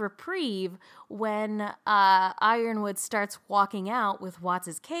moment of reprieve when Ironwood starts walking out with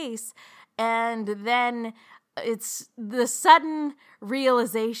Watts' case, and then it's the sudden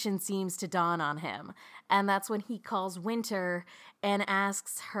realization seems to dawn on him, and that's when he calls Winter and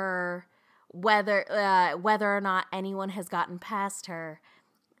asks her whether or not anyone has gotten past her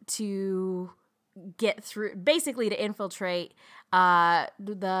to get through, basically to infiltrate the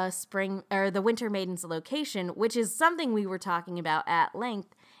Winter Maiden's location, which is something we were talking about at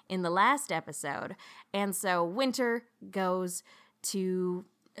length in the last episode. And so Winter goes to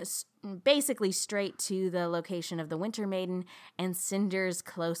basically straight to the location of the Winter Maiden, and Cinder's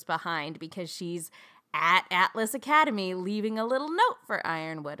close behind because she's at Atlas Academy leaving a little note for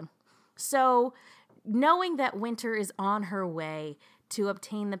Ironwood. So knowing that Winter is on her way to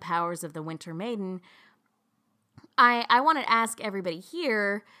obtain the powers of the Winter Maiden, I want to ask everybody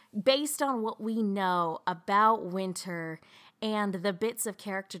here, based on what we know about Winter and the bits of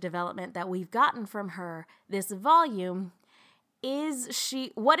character development that we've gotten from her this volume,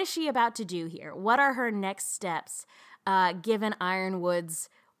 what is she about to do here? What are her next steps, given Ironwood's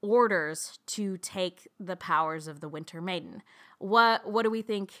orders to take the powers of the Winter Maiden? What do we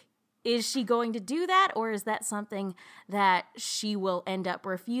think? Is she going to do that, or is that something that she will end up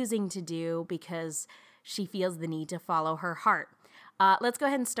refusing to do because she feels the need to follow her heart? Let's go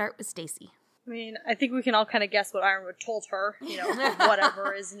ahead and start with Stacy. I mean, I think we can all kind of guess what Ironwood told her,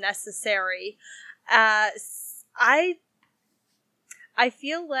 whatever is necessary. I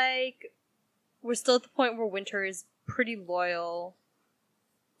feel like we're still at the point where Winter is pretty loyal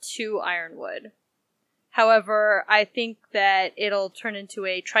to Ironwood. However, I think that it'll turn into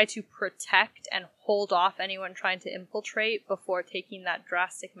a try to protect and hold off anyone trying to infiltrate before taking that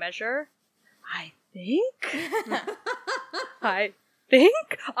drastic measure. I think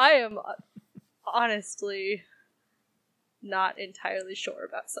I am honestly not entirely sure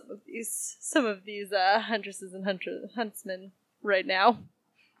about some of these huntresses and huntsmen right now.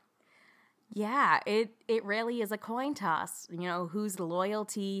 Yeah, it really is a coin toss. Whose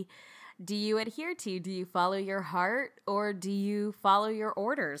loyalty do you adhere to? Do you follow your heart, or do you follow your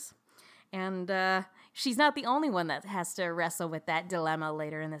orders? And she's not the only one that has to wrestle with that dilemma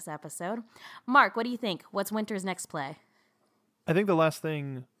later in this episode. Mark, what do you think? What's Winter's next play? I think the last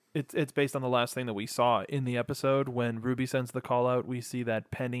thing, it's based on the last thing that we saw in the episode. When Ruby sends the call out, we see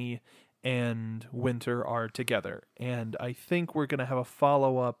that Penny and Winter are together. And I think we're going to have a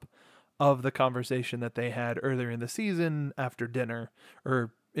follow-up of the conversation that they had earlier in the season after dinner,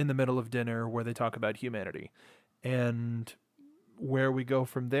 or in the middle of dinner, where they talk about humanity. And where we go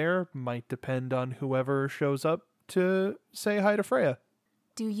from there might depend on whoever shows up to say hi to Freya.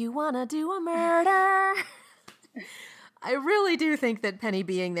 Do you want to do a murder? I really do think that Penny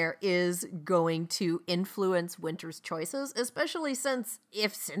being there is going to influence Winter's choices, especially since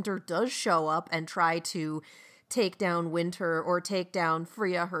if Cinder does show up and try to take down Winter or take down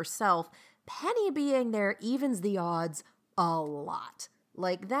Freya herself, Penny being there evens the odds a lot.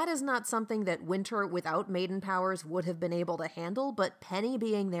 Like, that is not something that Winter without maiden powers would have been able to handle, but Penny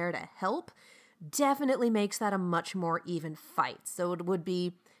being there to help definitely makes that a much more even fight. So it would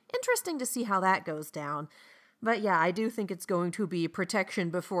be interesting to see how that goes down. But yeah, I do think it's going to be protection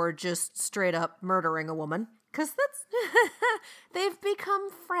before just straight up murdering a woman. Because that's... they've become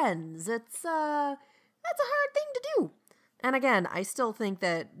friends. That's a hard thing to do. And again, I still think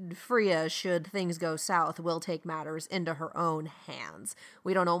that Freya, should things go south, will take matters into her own hands.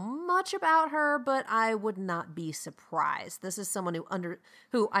 We don't know much about her, but I would not be surprised. This is someone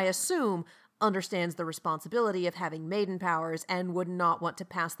who I assume understands the responsibility of having maiden powers and would not want to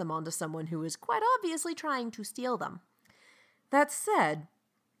pass them on to someone who is quite obviously trying to steal them. That said,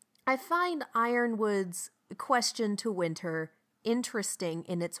 I find Ironwood's question to Winter interesting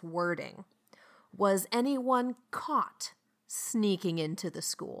in its wording. Was anyone caught sneaking into the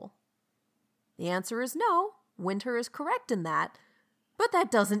school? The answer is no. Winter is correct in that. But that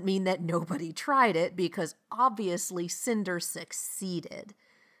doesn't mean that nobody tried it, because obviously Cinder succeeded.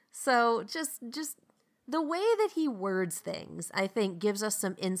 So just The way that he words things, I think, gives us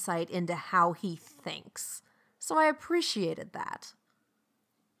some insight into how he thinks. So I appreciated that.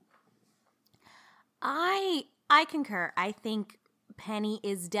 I concur. I think Penny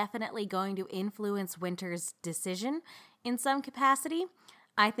is definitely going to influence Winter's decision in some capacity.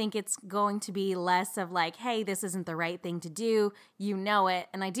 I think it's going to be less of like, hey, this isn't the right thing to do, you know it,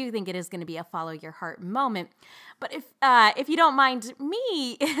 and I do think it is going to be a follow your heart moment. But if you don't mind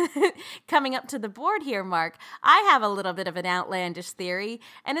me coming up to the board here, Mark, I have a little bit of an outlandish theory,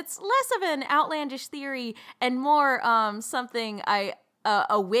 and it's less of an outlandish theory and more something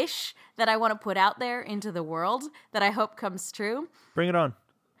a wish that I want to put out there into the world that I hope comes true. Bring it on.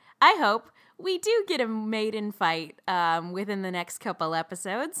 I hope we do get a maiden fight within the next couple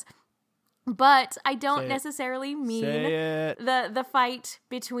episodes. But I don't necessarily mean the fight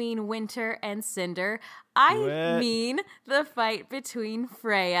between Winter and Cinder. I mean the fight between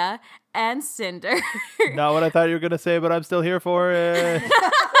Freya and Cinder. Not what I thought you were going to say, but I'm still here for it.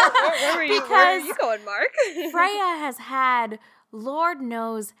 Where are you going, Mark? Freya has had Lord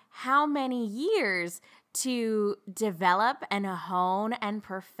knows how many years to develop and hone and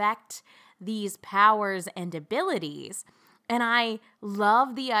perfect these powers and abilities. And I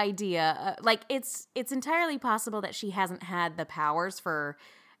love the idea, it's entirely possible that she hasn't had the powers for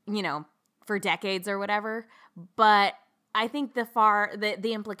decades or whatever, but I think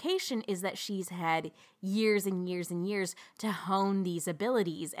the implication is that she's had years and years and years to hone these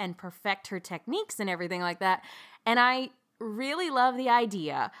abilities and perfect her techniques and everything like that. And I really love the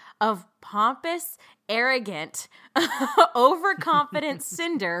idea of pompous, arrogant, overconfident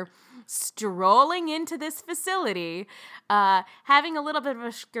Cinder strolling into this facility, having a little bit of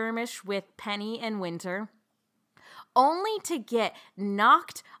a skirmish with Penny and Winter, only to get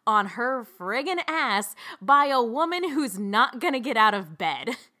knocked on her friggin' ass by a woman who's not gonna get out of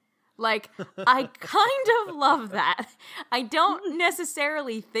bed. I kind of love that. I don't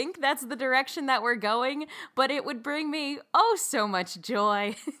necessarily think that's the direction that we're going, but it would bring me so much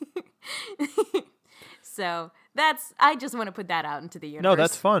joy. So I just want to put that out into the universe. No,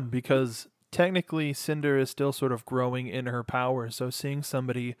 that's fun because technically Cinder is still sort of growing in her powers. So seeing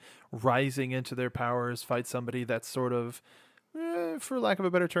somebody rising into their powers fight somebody that's sort of, for lack of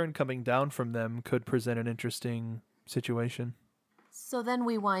a better term, coming down from them could present an interesting situation. So then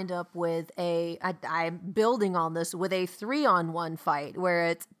we wind up with I'm building on this, with a 3-on-1 fight where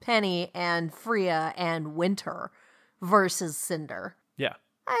it's Penny and Freya and Winter versus Cinder. Yeah.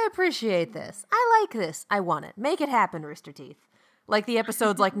 I appreciate this. I like this. I want it. Make it happen, Rooster Teeth. Like the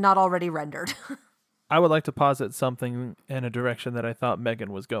episode's not already rendered. I would like to posit something in a direction that I thought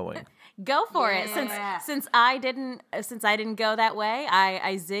Megan was going. Go for it. Since I didn't go that way,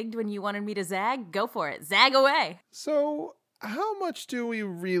 I zigged when you wanted me to zag. Go for it. Zag away. So, how much do we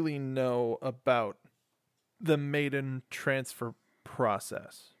really know about the maiden transfer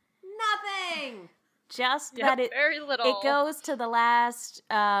process? Nothing. Just that it very little. It goes to the last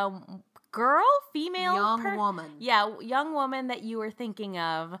female woman. Yeah, young woman that you were thinking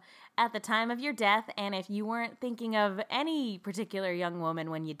of at the time of your death. And if you weren't thinking of any particular young woman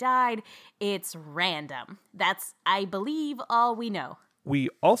when you died, it's random. That's, I believe, all we know. We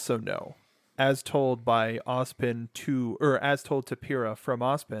also know, as told by Ozpin as told to Pyrrha from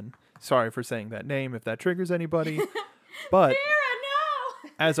Ozpin. Sorry for saying that name if that triggers anybody. But Pyrrha, no!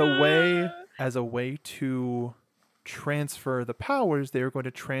 As a way to transfer the powers, they are going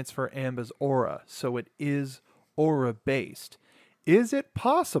to transfer Amber's aura. So it is aura based. Is it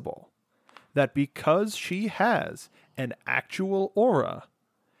possible that because she has an actual aura,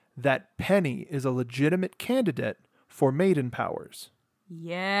 that Penny is a legitimate candidate for maiden powers?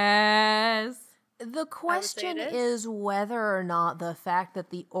 Yes. The question is whether or not the fact that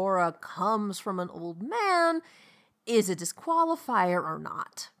the aura comes from an old man is a disqualifier or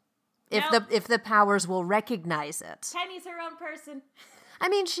not. If the powers will recognize it. Penny's her own person. I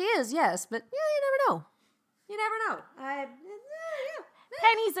mean, she is, yes, but you never know. You never know.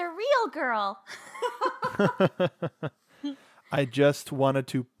 Penny's a real girl. I just wanted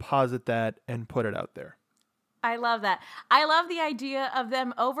to posit that and put it out there. I love that. I love the idea of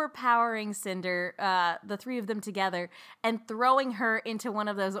them overpowering Cinder, the three of them together, and throwing her into one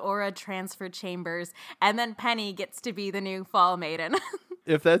of those aura transfer chambers, and then Penny gets to be the new Fall Maiden.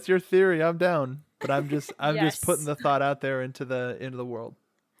 If that's your theory, I'm down. But I'm just Yes. putting the thought out there into the world.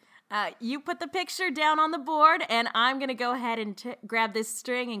 You put the picture down on the board, and I'm gonna go ahead and grab this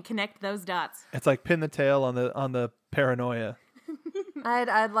string and connect those dots. It's like pin the tail on the paranoia.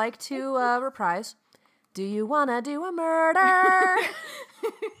 I'd like to reprise. Do you wanna do a murder?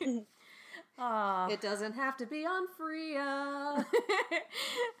 It doesn't have to be on Freya.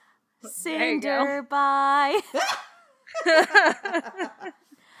 There you go. Cinder, bye.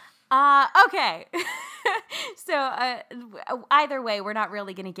 Okay. So either way, we're not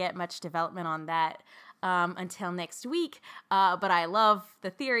really going to get much development on that until next week. But I love the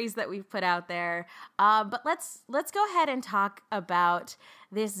theories that we've put out there. But let's go ahead and talk about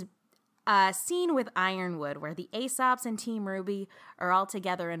this scene with Ironwood, where the Aesops and Team RWBY are all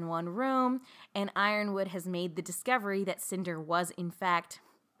together in one room, and Ironwood has made the discovery that Cinder was, in fact,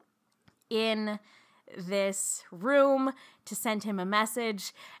 in this room to send him a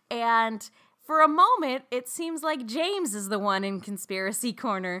message. And for a moment, it seems like James is the one in conspiracy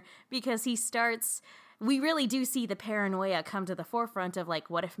corner, because we really do see the paranoia come to the forefront of, like,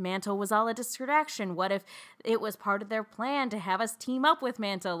 what if Mantle was all a distraction? What if it was part of their plan to have us team up with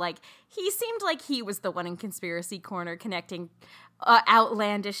Mantle? Like, he seemed like he was the one in conspiracy corner connecting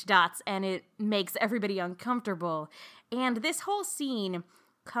outlandish dots, and it makes everybody uncomfortable. And this whole scene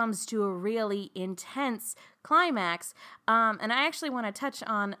comes to a really intense climax. And I actually want to touch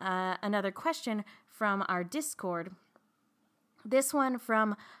on another question from our Discord. This one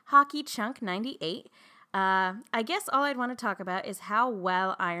from HockeyChunk98. I guess all I'd want to talk about is how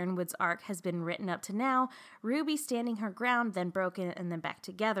well Ironwood's arc has been written up to now. Ruby standing her ground, then broken, and then back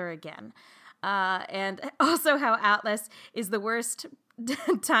together again. And also how Atlas is the worst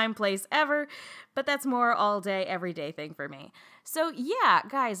time place ever, but that's more all day, everyday thing for me. So yeah,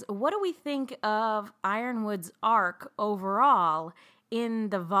 guys, what do we think of Ironwood's arc overall in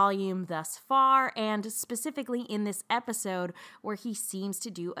the volume thus far, and specifically in this episode where he seems to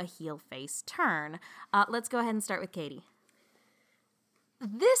do a heel face turn? Let's go ahead and start with Katie.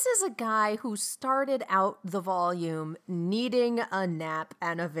 This is a guy who started out the volume needing a nap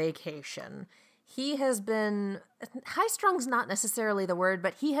and a vacation. He has been, high-strung's not necessarily the word,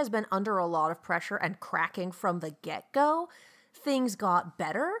 but he has been under a lot of pressure and cracking from the get-go. Things got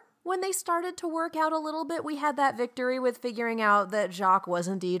better when they started to work out a little bit. We had that victory with figuring out that Jacques was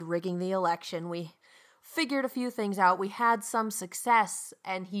indeed rigging the election. We figured a few things out. We had some success,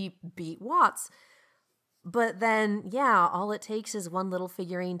 and he beat Watts. But then, yeah, all it takes is one little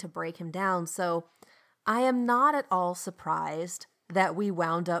figurine to break him down. So I am not at all surprised that we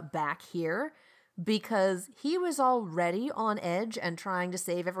wound up back here, because he was already on edge and trying to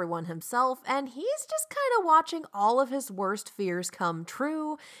save everyone himself, and he's just kind of watching all of his worst fears come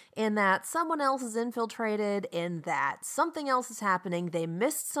true, in that someone else is infiltrated, in that something else is happening, they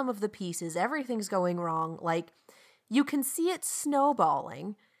missed some of the pieces, everything's going wrong. Like, you can see it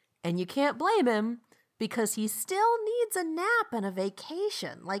snowballing, and you can't blame him, because he still needs a nap and a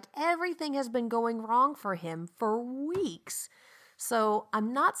vacation. Like, everything has been going wrong for him for weeks. So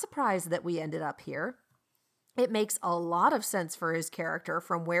I'm not surprised that we ended up here. It makes a lot of sense for his character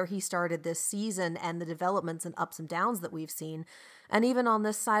from where he started this season and the developments and ups and downs that we've seen. And even on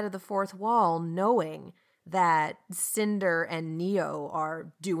this side of the fourth wall, knowing that Cinder and Neo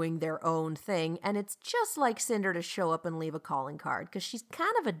are doing their own thing. And it's just like Cinder to show up and leave a calling card, because she's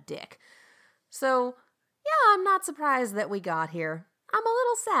kind of a dick. So, yeah, I'm not surprised that we got here. I'm a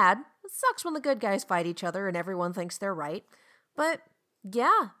little sad. It sucks when the good guys fight each other and everyone thinks they're right. But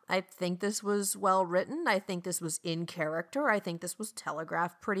yeah, I think this was well written. I think this was in character. I think this was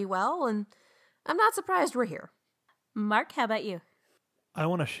telegraphed pretty well, and I'm not surprised we're here. Mark, how about you? I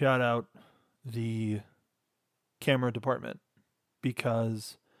want to shout out the camera department,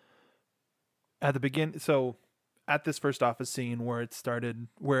 because at the beginning, so at this first office scene where it started,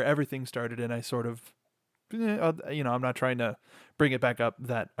 where everything started, and I sort of, I'm not trying to bring it back up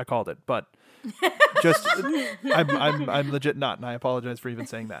that I called it, but just I'm legit not, and I apologize for even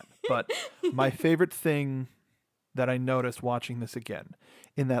saying that. But my favorite thing that I noticed watching this again,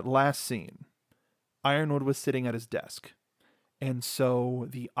 in that last scene, Ironwood was sitting at his desk, and so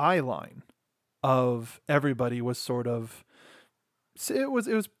the eye line of everybody was sort of, it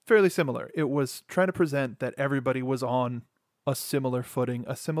was fairly similar. It was trying to present that everybody was on a similar footing,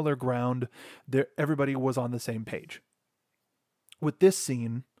 a similar ground. Everybody was on the same page. With this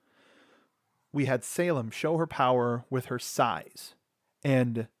scene, we had Salem show her power with her size,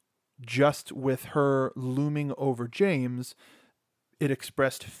 and just with her looming over James, it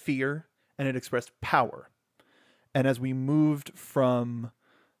expressed fear and it expressed power. And as we moved from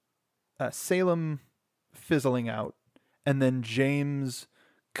Salem fizzling out and then James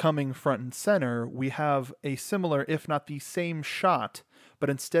coming front and center, we have a similar, if not the same shot, but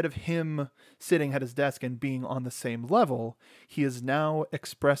instead of him sitting at his desk and being on the same level, he is now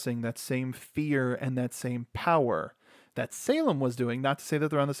expressing that same fear and that same power that Salem was doing. Not to say that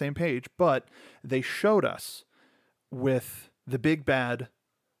they're on the same page, but they showed us with the big bad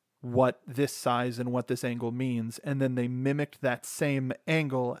what this size and what this angle means. And then they mimicked that same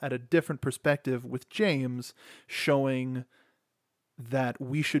angle at a different perspective with James, showing that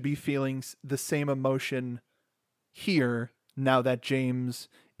we should be feeling the same emotion here now that James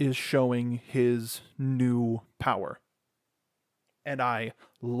is showing his new power. And I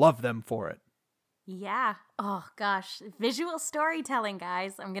love them for it. Yeah. Oh, gosh. Visual storytelling,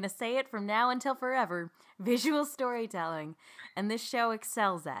 guys. I'm going to say it from now until forever. Visual storytelling. And this show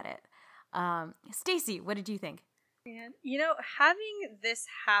excels at it. Stacey, what did you think? Man, you know, having this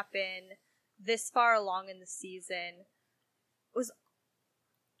happen this far along in the season was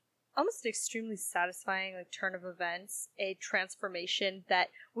almost an extremely satisfying turn of events, a transformation that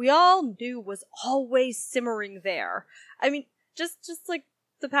we all knew was always simmering there. I mean, just like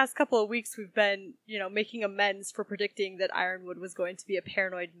the past couple of weeks we've been, making amends for predicting that Ironwood was going to be a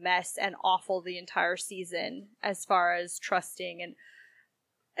paranoid mess and awful the entire season as far as trusting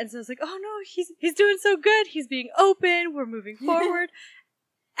and so it's like, oh no, he's doing so good. He's being open. We're moving forward.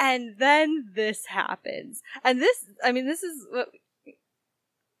 And then this happens. And this is what we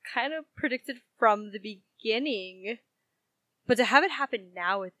kind of predicted from the beginning. But to have it happen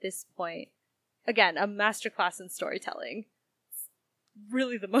now at this point, again, a masterclass in storytelling. It's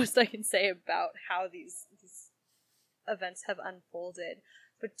really the most I can say about how these events have unfolded.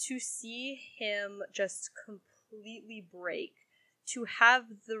 But to see him just completely break, to have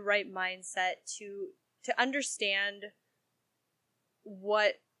the right mindset, to understand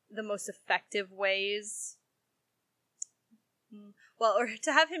what the most effective ways, or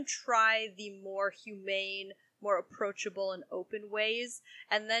to have him try the more humane, more approachable and open ways,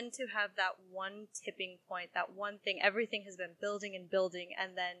 and then to have that one tipping point, that one thing, everything has been building and building,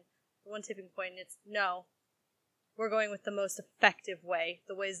 and then the one tipping point, it's, no, we're going with the most effective way,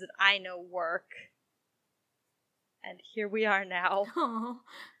 the ways that I know work. And here we are now.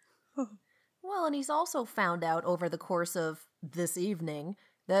 Well, and he's also found out over the course of this evening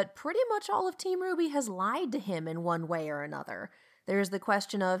that pretty much all of Team RWBY has lied to him in one way or another. There's the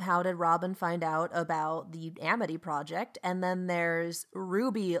question of how did Robin find out about the Amity project, and then there's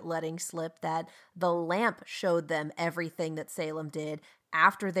Ruby letting slip that the lamp showed them everything that Salem did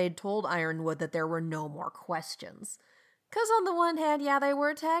after they'd told Ironwood that there were no more questions. Because on the one hand, yeah, they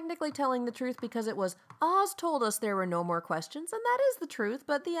were technically telling the truth because it was Oz told us there were no more questions, and that is the truth,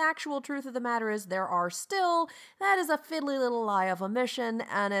 but the actual truth of the matter is there are still. That is a fiddly little lie of omission,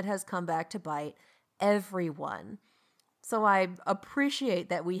 and it has come back to bite everyone. So I appreciate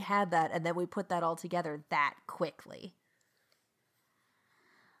that we had that and that we put that all together that quickly.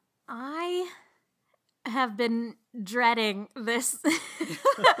 I have been dreading this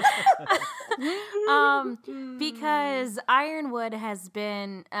because Ironwood has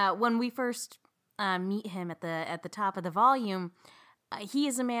been when we first meet him at the top of the volume, he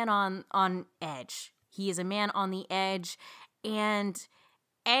is a man on edge. He is a man on the edge, and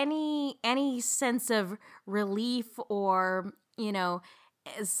any sense of relief or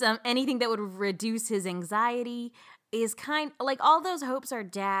anything that would reduce his anxiety is kind like all those hopes are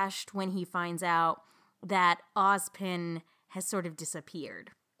dashed when he finds out that Ozpin has sort of disappeared.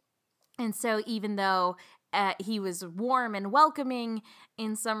 And so even though he was warm and welcoming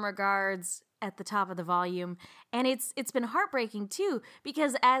in some regards at the top of the volume, and it's been heartbreaking too,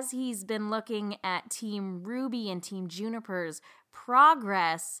 because as he's been looking at Team RWBY and Team Juniper's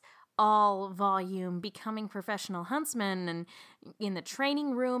progress all volume, becoming professional huntsmen and in the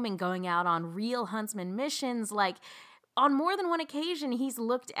training room and going out on real huntsman missions, like on more than one occasion, he's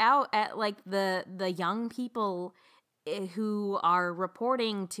looked out at the young people who are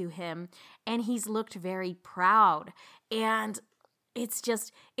reporting to him, and he's looked very proud. And it's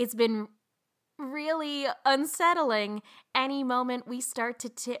been really unsettling any moment we start to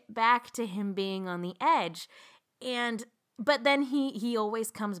tip back to him being on the edge. But then he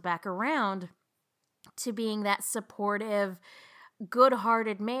always comes back around to being that supportive,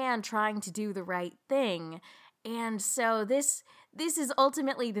 good-hearted man trying to do the right thing. And so this is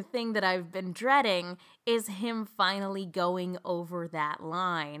ultimately the thing that I've been dreading, is him finally going over that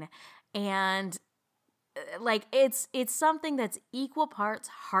line. And it's something that's equal parts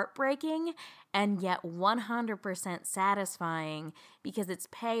heartbreaking and yet 100% satisfying, because it's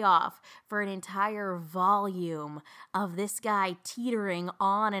payoff for an entire volume of this guy teetering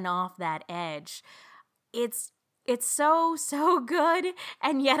on and off that edge. It's so good,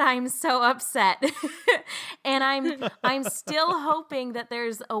 and yet I'm so upset. And I'm still hoping that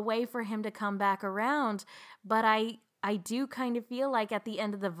there's a way for him to come back around, but I do kind of feel like at the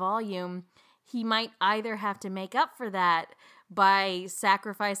end of the volume, he might either have to make up for that by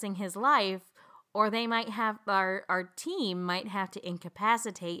sacrificing his life, or they might have our team might have to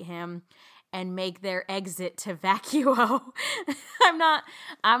incapacitate him and make their exit to Vacuo. I'm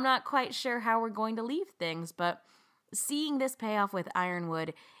not quite sure how we're going to leave things, but seeing this payoff with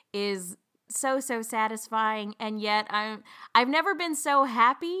Ironwood is so satisfying, and yet I've never been so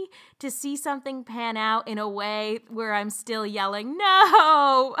happy to see something pan out in a way where I'm still yelling,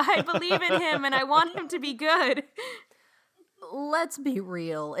 "No! I believe in him and I want him to be good." Let's be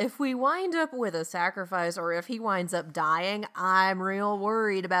real. If we wind up with a sacrifice, or if he winds up dying, I'm real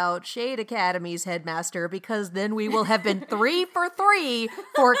worried about Shade Academy's headmaster, because then we will have been 3 for 3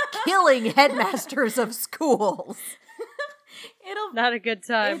 for killing headmasters of schools. Not a good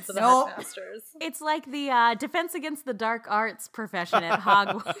time for the headmasters. It's like the Defense Against the Dark Arts profession at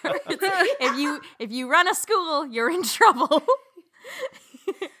Hogwarts. if you run a school, you're in trouble.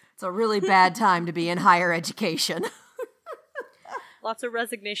 It's a really bad time to be in higher education. Lots of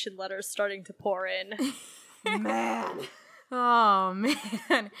resignation letters starting to pour in. Man. Oh,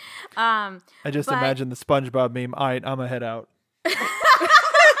 man. I just imagine the SpongeBob meme. All right, I'm going to head out.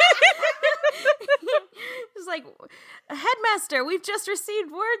 It's like, Headmaster, we've just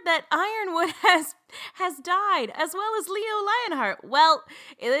received word that Ironwood has died, as well as Leo Lionheart. Well,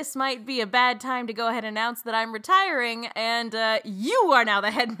 this might be a bad time to go ahead and announce that I'm retiring, and you are now the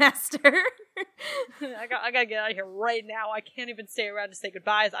headmaster. I gotta get out of here right now. I can't even stay around to say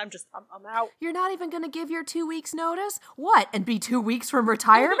goodbyes. I'm out. You're not even gonna give your 2 weeks notice? What, and be 2 weeks from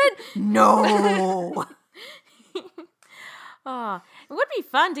retirement? No! Oh, it would be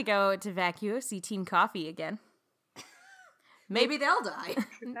fun to go to Vacuo, see Team Coffee again. Maybe they'll die.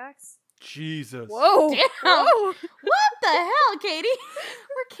 Jesus. Whoa. Damn. Whoa. What the hell, Katie?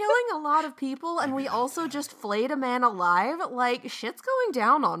 We're killing a lot of people, and we also just flayed a man alive. Like, shit's going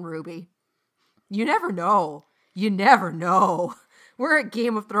down on Ruby. You never know. You never know. We're at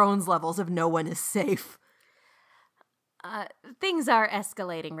Game of Thrones levels if no one is safe. Things are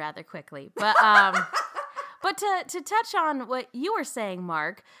escalating rather quickly, but but to touch on what you were saying,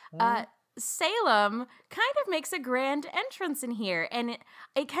 Mark, Salem kind of makes a grand entrance in here, and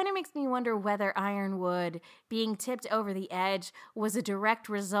it kind of makes me wonder whether Ironwood being tipped over the edge was a direct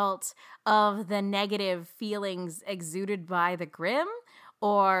result of the negative feelings exuded by the Grimm,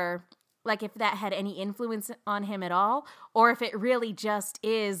 or like if that had any influence on him at all, or if it really just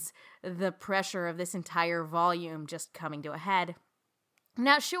is the pressure of this entire volume just coming to a head. I'm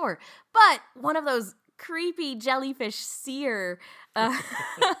not sure, but one of those creepy jellyfish seer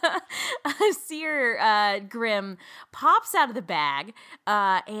Grimm pops out of the bag,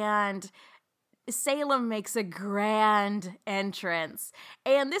 and Salem makes a grand entrance.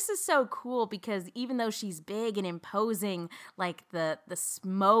 And this is so cool because even though she's big and imposing, like the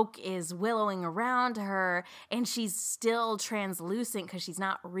smoke is willowing around her and she's still translucent because she's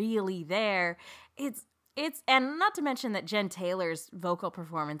not really there. It's and not to mention that Jen Taylor's vocal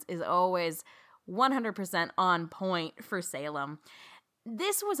performance is always 100% on point for Salem.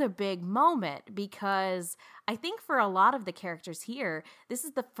 This was a big moment because I think for a lot of the characters here, this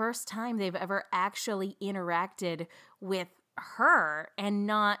is the first time they've ever actually interacted with her and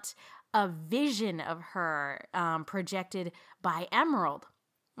not a vision of her projected by Emerald.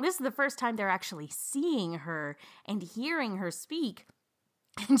 This is the first time they're actually seeing her and hearing her speak.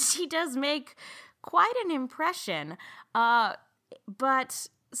 And she does make quite an impression. But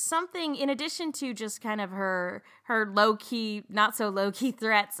something, in addition to just kind of her low-key, not so low-key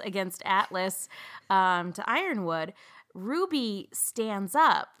threats against Atlas to Ironwood, Ruby stands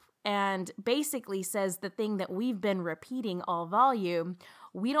up and basically says the thing that we've been repeating all volume: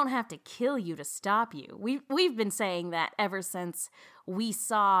 we don't have to kill you to stop you. We've been saying that ever since we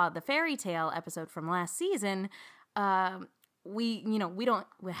saw the fairy tale episode from last season. We don't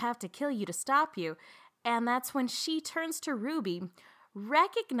have to kill you to stop you. And that's when she turns to Ruby,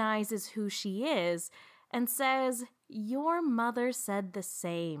 recognizes who she is, and says, "Your mother said the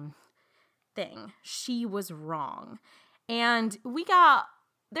same thing. She was wrong." And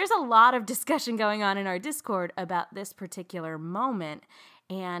there's a lot of discussion going on in our Discord about this particular moment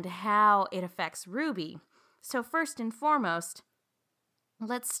and how it affects Ruby. So first and foremost,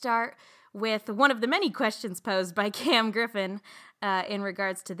 let's start with one of the many questions posed by Cam Griffin in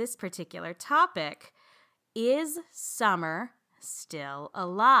regards to this particular topic. Is Summer still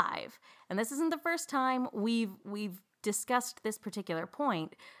alive? And this isn't the first time we've discussed this particular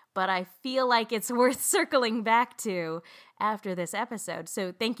point, but I feel like it's worth circling back to after this episode.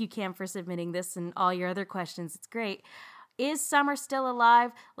 So thank you, Cam, for submitting this and all your other questions. It's great. Is Summer still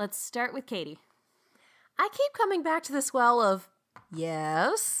alive? Let's start with Katie. I keep coming back to this well of,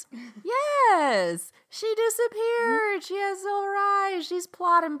 yes, yes, she disappeared. She has silver eyes. She's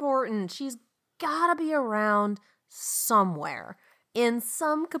plot important. She's gotta be around somewhere in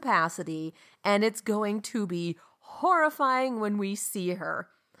some capacity, and it's going to be horrifying when we see her.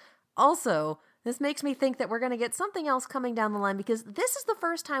 Also, this makes me think that we're going to get something else coming down the line, because this is the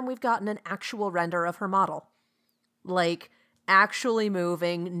first time we've gotten an actual render of her model. Like, actually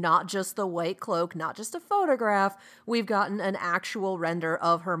moving, not just the white cloak, not just a photograph. We've gotten an actual render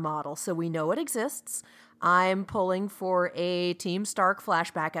of her model, so we know it exists. I'm pulling for a Team Stark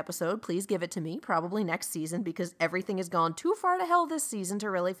flashback episode. Please give it to me, probably next season, because everything has gone too far to hell this season to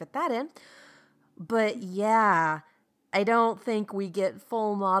really fit that in. But yeah, I don't think we get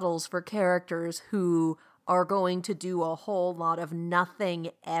full models for characters who are going to do a whole lot of nothing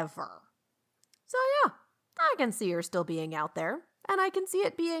ever. So yeah, I can see her still being out there, and I can see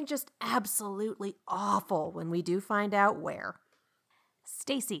it being just absolutely awful when we do find out where.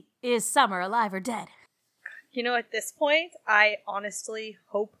 Stacy, is Summer alive or dead? You know, at this point, I honestly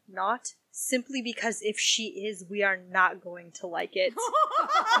hope not. Simply because if she is, we are not going to like it.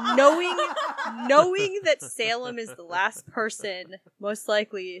 knowing that Salem is the last person, most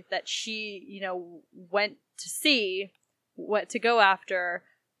likely, that she, went to go after,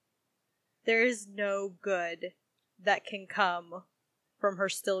 there is no good that can come from her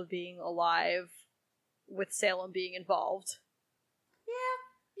still being alive with Salem being involved. Yeah.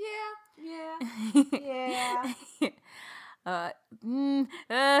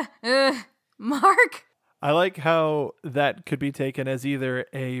 Mark? I like how that could be taken as either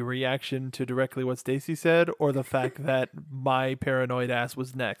a reaction to directly what Stacy said, or the fact that my paranoid ass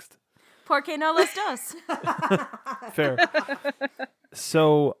was next. Porque no los dos. Fair.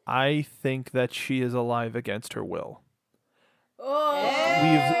 So I think that she is alive against her will.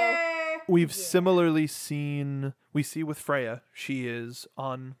 We've similarly seen, we see with Freya, she is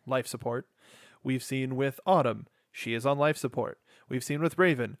on life support. We've seen with Autumn, she is on life support. We've seen with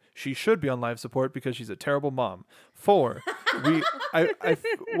Raven, she should be on life support because she's a terrible mom. What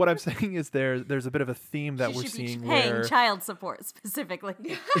I'm saying is there's a bit of a theme that we're seeing paying where child support specifically.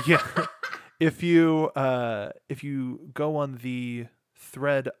 Yeah. If you go on the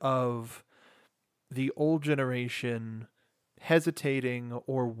thread of the old generation hesitating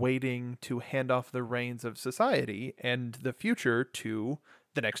or waiting to hand off the reins of society and the future to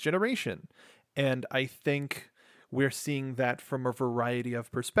the next generation. And I think we're seeing that from a variety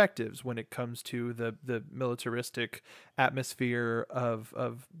of perspectives when it comes to the militaristic atmosphere of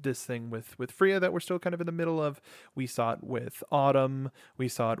this thing with Freya that we're still kind of in the middle of. We saw it with Autumn, we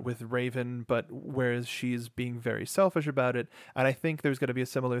saw it with Raven, but whereas she's being very selfish about it, and I think there's going to be a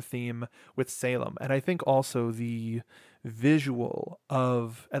similar theme with Salem. And I think also the visual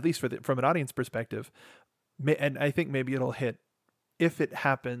of, at least from an audience perspective, and I think maybe it'll hit, if it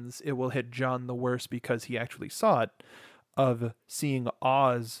happens, it will hit John the worst because he actually saw it, of seeing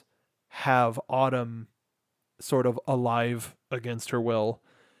Oz have Autumn sort of alive against her will,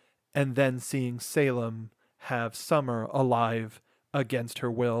 and then seeing Salem have Summer alive against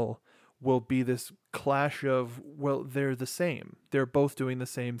her will be this clash of, well, they're the same. They're both doing the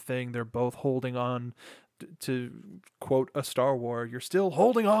same thing. They're both holding on to quote a Star Wars, you're still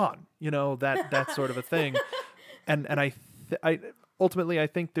holding on, that sort of a thing. And I ultimately, I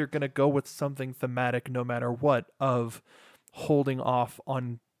think they're going to go with something thematic no matter what, of holding off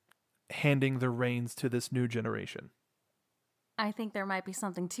on handing the reins to this new generation. I think there might be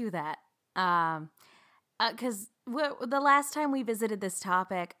something to that. Because the last time we visited this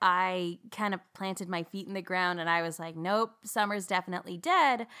topic, I kind of planted my feet in the ground and I was like, nope, Summer's definitely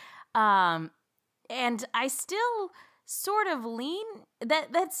dead. And I still sort of lean,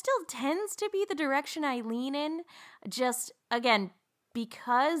 that still tends to be the direction I lean in, just, again,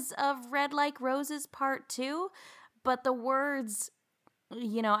 because of Red Like Roses Part 2, but the words,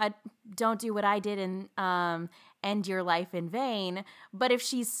 I don't do what I did and end your life in vain, but if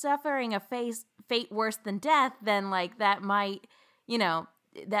she's suffering a fate worse than death, then, like, that might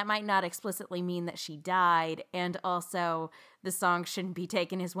not explicitly mean that she died, and also the song shouldn't be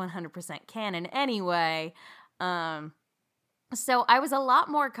taken as 100% canon anyway. So I was a lot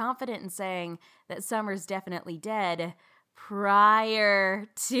more confident in saying that Summer's definitely dead prior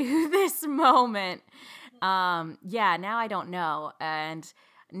to this moment. Now I don't know. And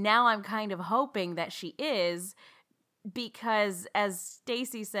now I'm kind of hoping that she is, because as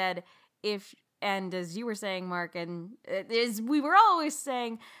Stacy said, and as you were saying, Mark, and as we were always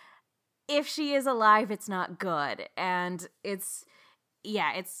saying, if she is alive, it's not good. And it's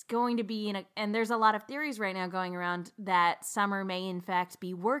going to be, and there's a lot of theories right now going around that Summer may in fact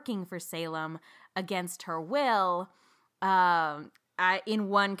be working for Salem against her will, in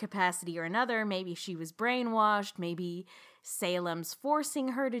one capacity or another. Maybe she was brainwashed, maybe Salem's forcing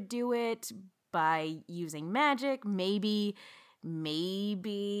her to do it, by using magic. Maybe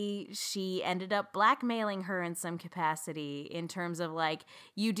she ended up blackmailing her in some capacity in terms of like,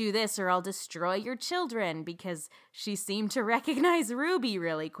 you do this or I'll destroy your children, because she seemed to recognize Ruby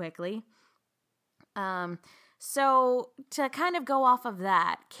really quickly. So to kind of go off of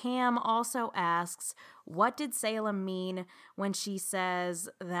that, Cam also asks, what did Salem mean when she says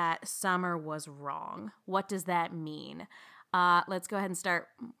that Summer was wrong? What does that mean? Let's go ahead and start.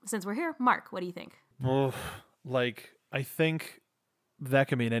 Since we're here, Mark, what do you think? Like, I think that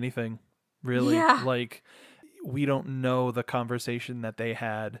can mean anything, really. Yeah. Like, we don't know the conversation that they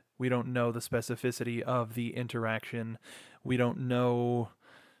had. We don't know the specificity of the interaction. We don't know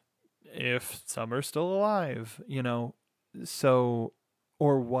if Summer's still alive, you know, so,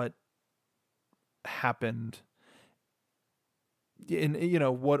 or what happened in, you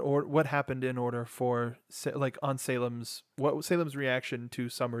know, what happened in order for, like, on what Salem's reaction to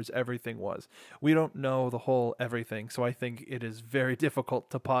Summer's everything was. We don't know the whole everything, so I think it is very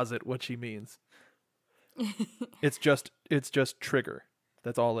difficult to posit what she means. It's just trigger.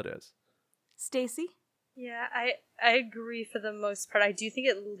 That's all it is. Stacy? Yeah, I agree for the most part. I do think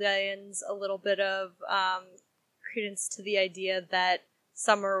it lends a little bit of credence to the idea that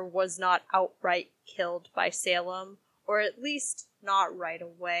Summer was not outright killed by Salem, or at least not right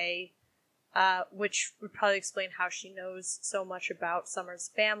away, which would probably explain how she knows so much about Summer's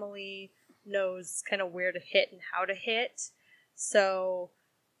family, knows kind of where to hit and how to hit. So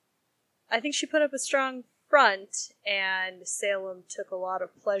I think she put up a strong front, and Salem took a lot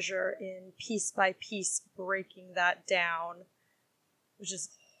of pleasure in piece by piece breaking that down, which is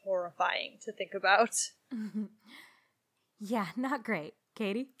horrifying to think about. Yeah, not great.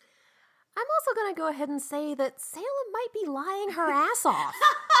 Katie? I'm also going to go ahead and say that Salem might be lying her ass off.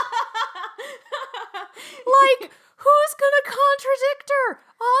 Like, who's going to contradict her?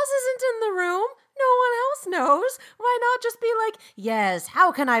 Oz isn't in the room. No one else knows. Why not just be like, yes,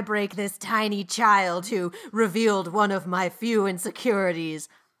 how can I break this tiny child who revealed one of my few insecurities?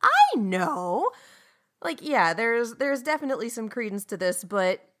 I know. Like, yeah, there's definitely some credence to this,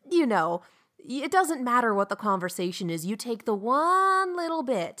 but, you know, it doesn't matter what the conversation is. You take the one little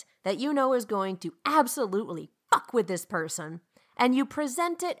bit that you know is going to absolutely fuck with this person, and you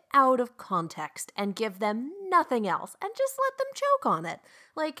present it out of context and give them nothing else and just let them choke on it.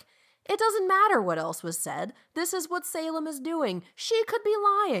 Like, it doesn't matter what else was said. This is what Salem is doing. She could be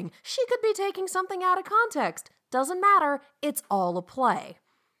lying. She could be taking something out of context. Doesn't matter. It's all a play.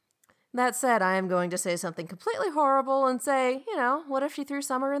 That said, I am going to say something completely horrible and say, you know, what if she threw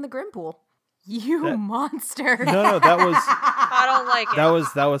Summer in the Grim Pool? You monster. No, that was I don't like it.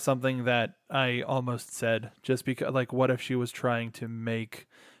 that was something that I almost said, just because, like, what if she was trying to make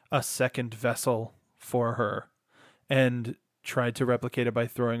a second vessel for her and tried to replicate it by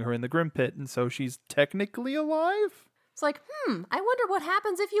throwing her in the Grim Pit, and so she's technically alive? It's like, I wonder what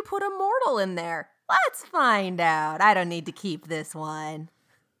happens if you put a mortal in there. Let's find out. I don't need to keep this one.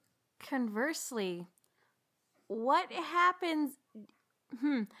 Conversely, what happens...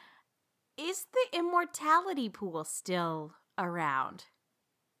 Is the immortality pool still around?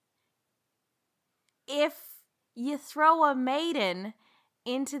 If you throw a maiden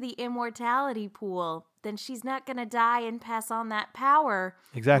into the immortality pool, then she's not going to die and pass on that power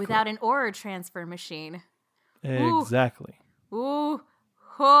without an aura transfer machine. Exactly. Ooh.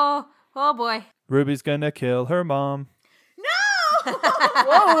 Oh boy. Ruby's gonna kill her mom. No!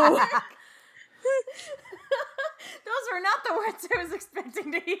 Whoa! Those were not the words I was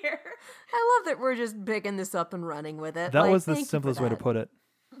expecting to hear. I love that we're just picking this up and running with it. That Like, was the thank you for simplest way to that. put it.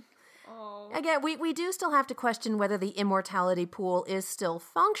 Again, we do still have to question whether the immortality pool is still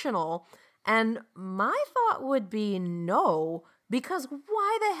functional. And my thought would be no, because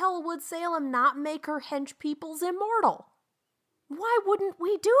why the hell would Salem not make her hench peoples immortal? Why wouldn't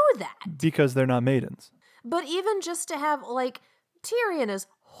we do that? Because they're not maidens. But even just to have, like, Tyrion is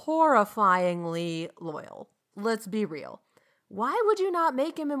horrifyingly loyal. Let's be real. Why would you not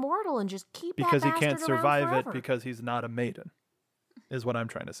make him immortal and just keep Because that he bastard can't around survive it forever? because he's not a maiden, is what I'm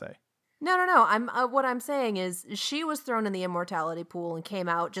trying to say. No. What I'm saying is, she was thrown in the immortality pool and came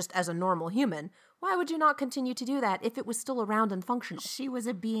out just as a normal human. Why would you not continue to do that if it was still around and functional? She was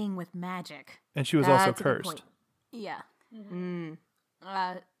a being with magic. And she was also That's a good cursed. point. Yeah.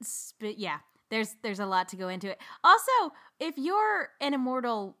 But yeah, there's a lot to go into it. Also, if you're an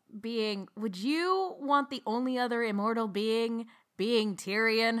immortal being, would you want the only other immortal being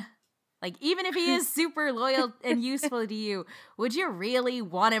Tyrion? Like, even if he is super loyal and useful to you, would you really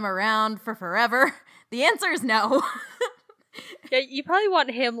want him around for forever? The answer is no. Yeah, you probably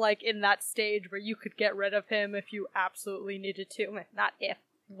want him, like, in that stage where you could get rid of him if you absolutely needed to. Not if.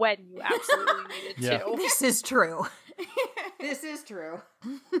 when you absolutely needed Yeah. to. This is true. This is true.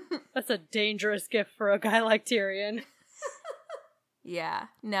 That's a dangerous gift for a guy like Tyrion. Yeah.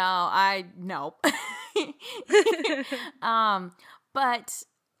 No. But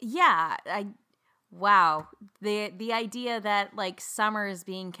yeah, wow. The idea that like Summer is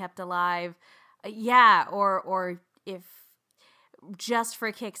being kept alive, yeah, or if just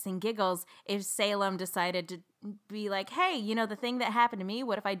for kicks and giggles, if Salem decided to be like, hey, you know, the thing that happened to me,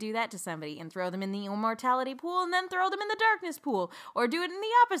 what if I do that to somebody and throw them in the immortality pool and then throw them in the darkness pool, or do it in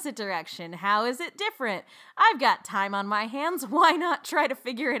the opposite direction? How is it different? I've got time on my hands. Why not try to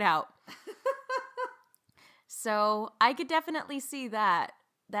figure it out? So I could definitely see that.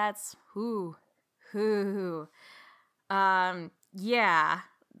 That's yeah.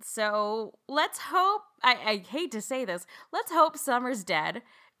 So let's hope, I hate to say this, let's hope Summer's dead,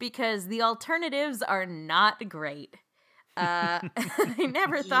 because the alternatives are not great. I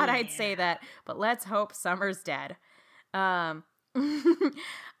never thought I'd say that, but let's hope Summer's dead. I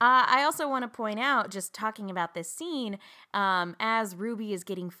also want to point out, just talking about this scene, as Ruby is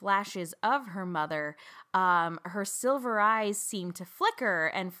getting flashes of her mother, her silver eyes seem to flicker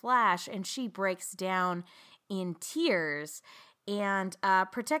and flash, and she breaks down in tears. And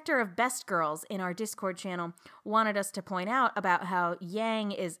Protector of Best Girls in our Discord channel wanted us to point out about how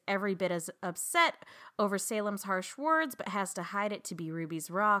Yang is every bit as upset over Salem's harsh words, but has to hide it to be Ruby's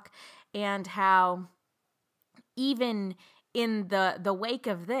rock, and how even in the wake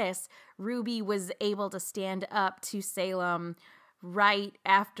of this, Ruby was able to stand up to Salem right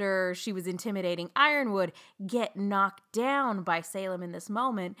after she was intimidating Ironwood, get knocked down by Salem in this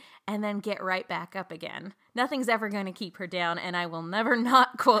moment, and then get right back up again. Nothing's ever going to keep her down, and I will never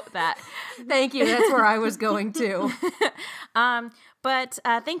not quote that. Thank you. That's where I was going to. But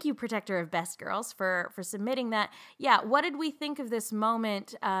thank you, Protector of Best Girls, for submitting that. Yeah, what did we think of this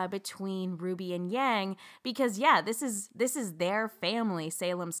moment between Ruby and Yang? Because yeah, this is their family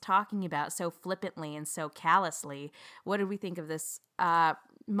Salem's talking about so flippantly and so callously. What did we think of this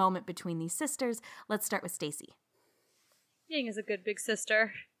moment between these sisters? Let's start with Stacy. Yang is a good big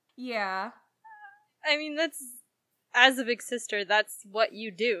sister. Yeah. I mean, as a big sister, that's what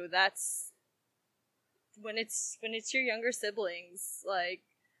you do. That's when it's your younger siblings, like,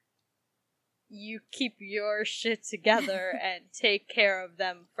 you keep your shit together and take care of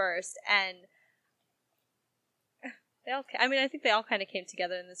them first. And I think they all kind of came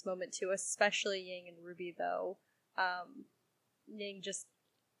together in this moment too, especially Yang and Ruby, though. Yang just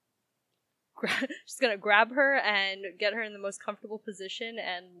gonna grab her and get her in the most comfortable position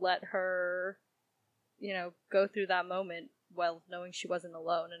and let her, go through that moment while knowing she wasn't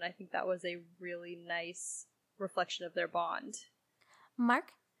alone. And I think that was a really nice reflection of their bond.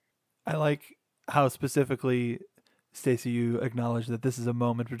 Mark? I like how specifically, Stacey, you acknowledge that this is a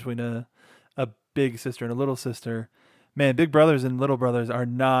moment between a big sister and a little sister. Man, big brothers and little brothers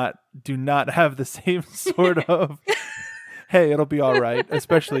do not have the same sort of, hey, it'll be all right,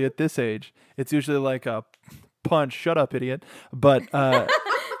 especially at this age. It's usually like a punch, shut up, idiot. But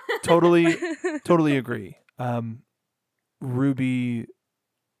totally agree. Ruby,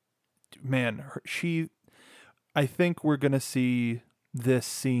 man, I think we're going to see this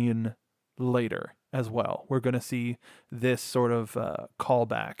scene later as well. We're going to see this sort of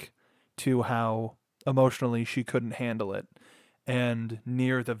callback to how emotionally she couldn't handle it. And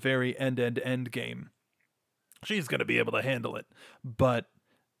near the very end game, she's going to be able to handle it. But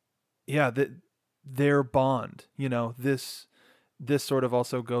yeah, their bond, this sort of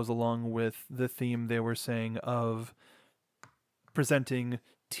also goes along with the theme they were saying of presenting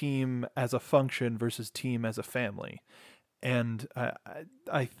team as a function versus team as a family. And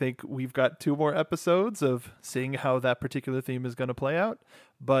I think we've got 2 more episodes of seeing how that particular theme is going to play out,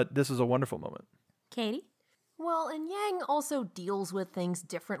 but this is a wonderful moment. Katie? Well, and Yang also deals with things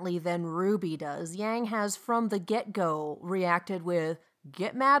differently than Ruby does. Yang has from the get-go reacted with,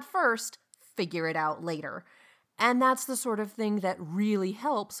 get mad first, figure it out later. And that's the sort of thing that really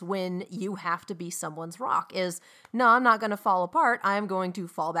helps when you have to be someone's rock is, no, I'm not going to fall apart. I'm going to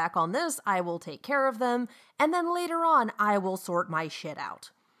fall back on this. I will take care of them. And then later on, I will sort my shit out.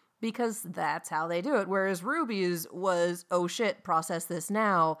 Because that's how they do it. Whereas Ruby's was, oh shit, process this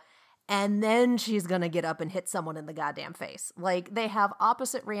now. And then she's going to get up and hit someone in the goddamn face. Like, they have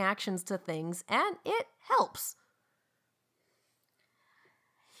opposite reactions to things, and it helps.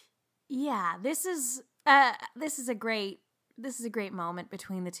 Yeah, this is a great moment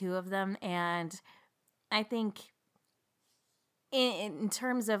between the two of them, and I think in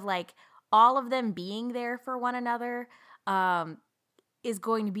terms of like all of them being there for one another is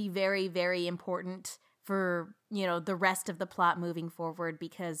going to be very, very important for, the rest of the plot moving forward,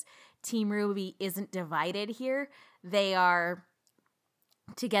 because Team Ruby isn't divided here. They are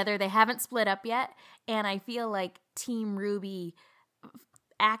together. They haven't split up yet. And I feel like Team Ruby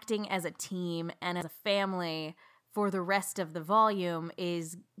acting as a team and as a family for the rest of the volume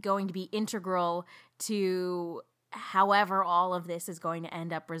is going to be integral to however all of this is going to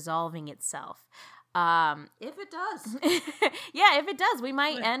end up resolving itself. If it does. Yeah, if it does, we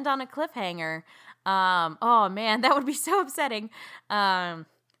might end on a cliffhanger. Oh man, that would be so upsetting.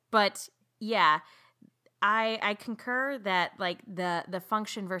 But yeah, I concur that like the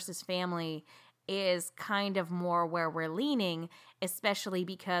function versus family is kind of more where we're leaning, especially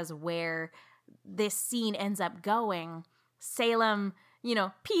because where this scene ends up going, Salem,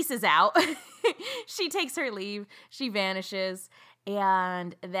 pieces out. She takes her leave, she vanishes,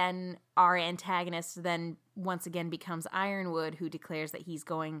 and then our antagonist then once again becomes Ironwood, who declares that he's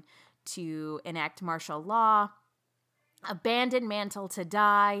going to enact martial law, abandon Mantle to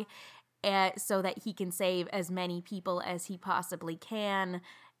die, so that he can save as many people as he possibly can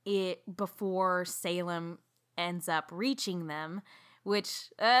before Salem ends up reaching them, which,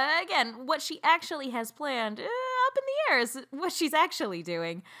 again, what she actually has planned, up in the air is what she's actually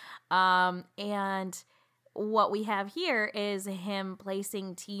doing. And what we have here is him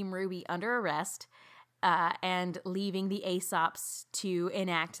placing Team Ruby under arrest, and leaving the Aesops to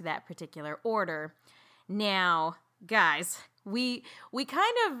enact that particular order. Now, guys, we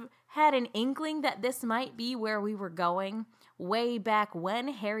kind of had an inkling that this might be where we were going way back when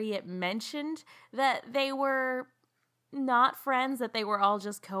Harriet mentioned that they were not friends, that they were all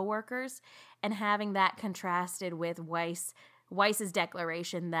just co-workers, and having that contrasted with Weiss's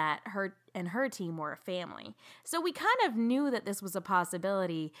declaration that her and her team were a family. So we kind of knew that this was a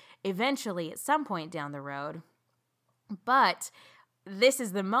possibility eventually at some point down the road. But this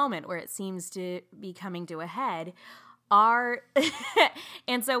is the moment where it seems to be coming to a head.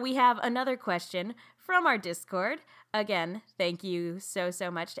 And so we have another question from our Discord. Again, thank you so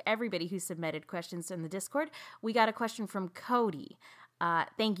much to everybody who submitted questions in the Discord. We got a question from Cody.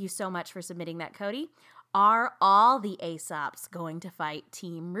 Thank you so much for submitting that, Cody. Are all the Aesops going to fight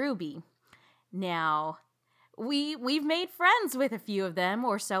Team Ruby? Now, we've made friends with a few of them,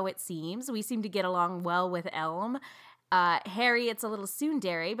 or so it seems. We seem to get along well with Elm. Harriet's a little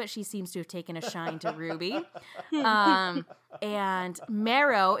tsundere, but she seems to have taken a shine to Ruby. And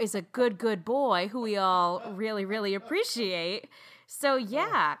Marrow is a good boy who we all really, really appreciate. So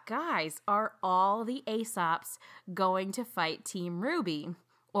yeah, guys, are all the Aesops going to fight Team Ruby?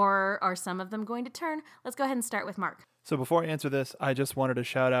 Or are some of them going to turn? Let's go ahead and start with Mark. So before I answer this, I just wanted to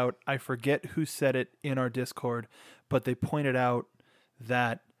shout out, I forget who said it in our Discord, but they pointed out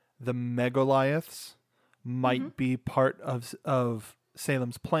that the Megaliaths might be part of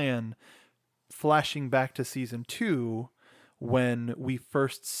Salem's plan, flashing back to season 2 when we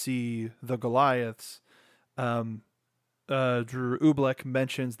first see the Goliaths. Drew Ublek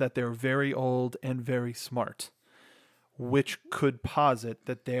mentions that they're very old and very smart, which could posit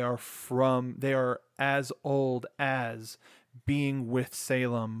that they are as old as being with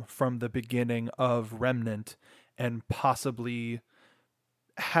Salem from the beginning of Remnant, and possibly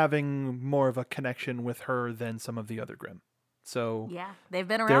having more of a connection with her than some of the other Grimm. So yeah, they've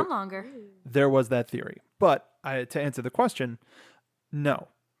been around longer. There was that theory. But to answer the question, no.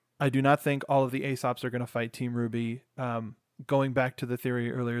 I do not think all of the Aesops are going to fight Team Ruby. Going back to the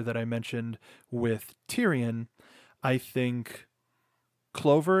theory earlier that I mentioned with Tyrion, I think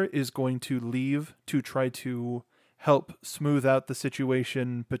Clover is going to leave to try to help smooth out the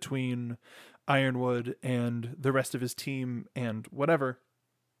situation between Ironwood and the rest of his team and whatever,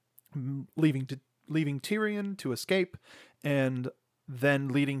 leaving Tyrion to escape, and then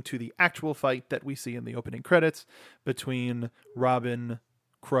leading to the actual fight that we see in the opening credits between Robin,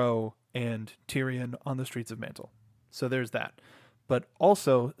 Crow, and Tyrion on the streets of Mantle. So there's that. But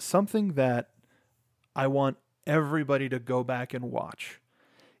also, something that I want everybody to go back and watch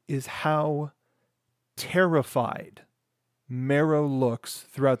is how terrified Marrow looks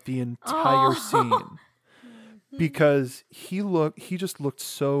throughout the entire scene. Because he just looked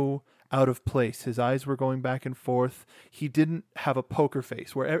so out of place. His eyes were going back and forth. He didn't have a poker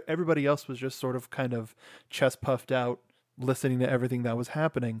face, where everybody else was just sort of kind of chest puffed out, listening to everything that was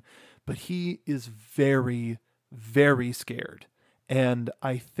happening. But he is very, very scared. And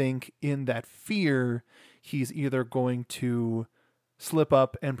I think in that fear, he's either going to slip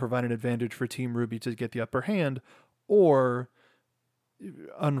up and provide an advantage for Team Ruby to get the upper hand, or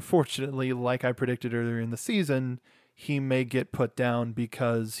unfortunately, like I predicted earlier in the season, he may get put down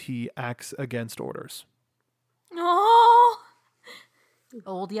because he acts against orders. Oh,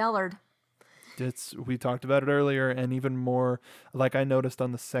 Old Yellard. We talked about it earlier, and even more, like I noticed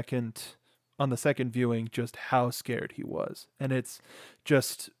on the second viewing, just how scared he was. And it's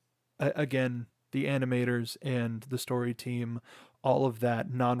just, again, the animators and the story team, all of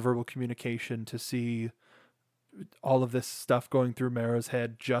that nonverbal communication to see all of this stuff going through Marrow's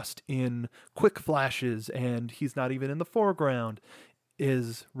head just in quick flashes, and he's not even in the foreground,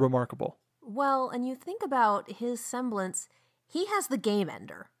 is remarkable. Well, and you think about his semblance, he has the game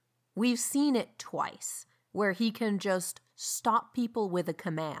ender. We've seen it twice, where he can just stop people with a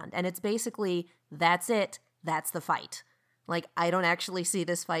command, and it's basically, that's it, that's the fight. Like, I don't actually see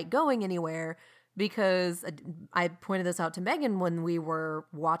this fight going anywhere, because I pointed this out to Megan when we were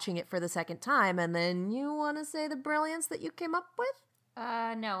watching it for the second time, and then you want to say the brilliance that you came up with?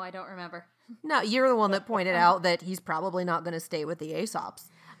 No, I don't remember. No, you're the one that pointed out that he's probably not going to stay with the Aesops.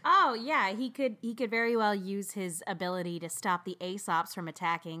 Oh, yeah, he could very well use his ability to stop the Aesops from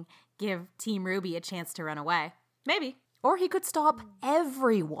attacking, give Team Ruby a chance to run away. Maybe. Or he could stop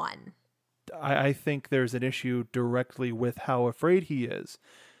everyone. I think there's an issue directly with how afraid he is.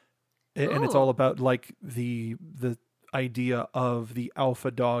 And it's all about, like, the idea of the alpha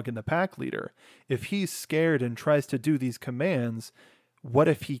dog and the pack leader. If he's scared and tries to do these commands, what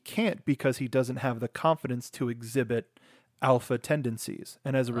if he can't because he doesn't have the confidence to exhibit alpha tendencies?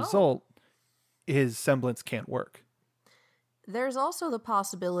 And as a result, his semblance can't work. There's also the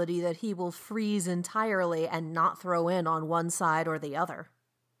possibility that he will freeze entirely and not throw in on one side or the other.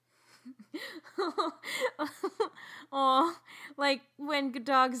 Oh, like when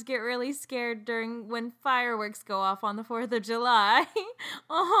dogs get really scared when fireworks go off on the 4th of July.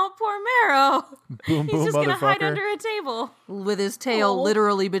 Oh, poor Marrow. Boom, He's boom, just gonna hide motherfucker. under a table. With his tail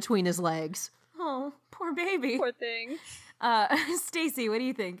literally between his legs. Oh, poor baby. Poor thing. Stacy, what do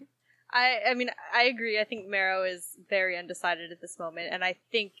you think? I mean, I agree. I think Marrow is very undecided at this moment, and I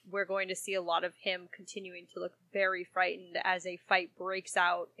think we're going to see a lot of him continuing to look very frightened as a fight breaks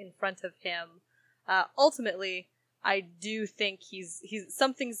out in front of him. Ultimately, I do think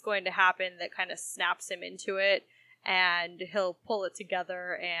something's going to happen that kind of snaps him into it, and he'll pull it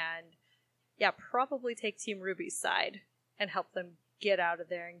together and, yeah, probably take Team Ruby's side and help them get out of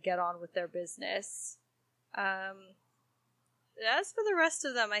there and get on with their business. As for the rest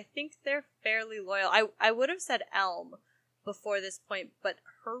of them, I think they're fairly loyal. I would have said Elm before this point, but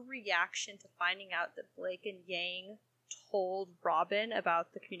her reaction to finding out that Blake and Yang told Robin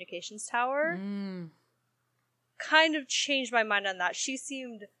about the communications tower kind of changed my mind on that. She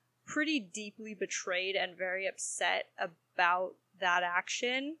seemed pretty deeply betrayed and very upset about that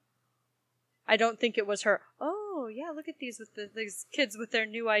action. I don't think it was her, oh, yeah, look at these kids with their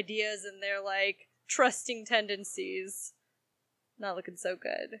new ideas and their, like, trusting tendencies. Not looking so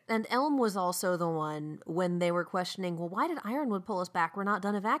good. And Elm was also the one when they were questioning, well, why did Ironwood pull us back? We're not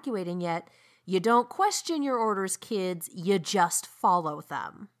done evacuating yet. You don't question your orders, kids. You just follow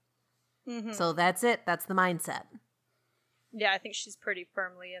them. Mm-hmm. So that's it. That's the mindset. Yeah, I think she's pretty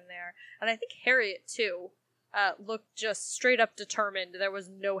firmly in there. And I think Harriet, too, looked just straight up determined. There was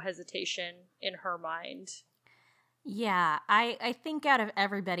no hesitation in her mind. Yeah, I think out of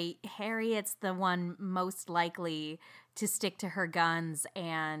everybody, Harriet's the one most likely to stick to her guns,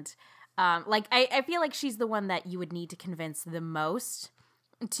 and I feel like she's the one that you would need to convince the most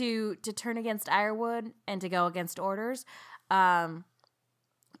to turn against Ironwood and to go against orders. Everyone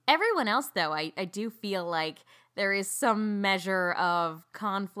else, though, I do feel like there is some measure of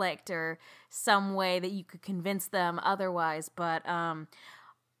conflict or some way that you could convince them otherwise, but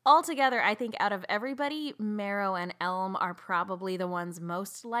altogether, I think out of everybody, Marrow and Elm are probably the ones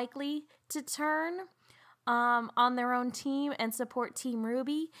most likely to turn on their own team and support Team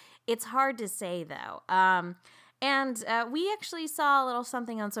Ruby. It's hard to say, though. And we actually saw a little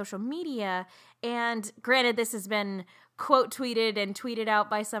something on social media, and granted, this has been quote tweeted and tweeted out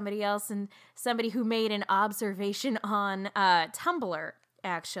by somebody else, and somebody who made an observation on Tumblr,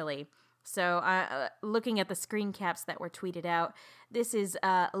 actually. So looking at the screen caps that were tweeted out, this is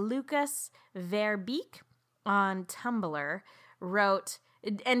Lucas Verbeek on Tumblr wrote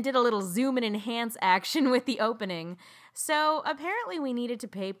and did a little zoom and enhance action with the opening. So apparently we needed to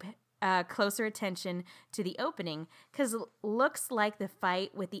pay closer attention to the opening because looks like the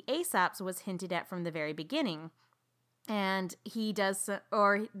fight with the Aesops was hinted at from the very beginning. And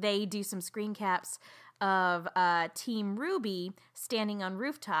they do some screen caps of Team Ruby standing on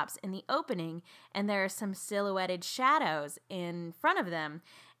rooftops in the opening, and there are some silhouetted shadows in front of them.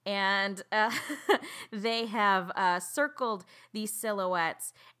 And they have circled these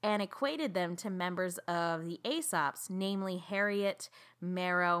silhouettes and equated them to members of the Aesops, namely Harriet,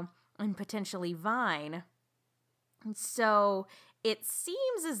 Marrow, and potentially Vine. So it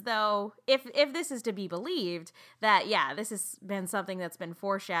seems as though, if this is to be believed, that, yeah, this has been something that's been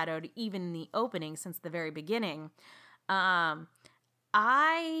foreshadowed even in the opening since the very beginning. I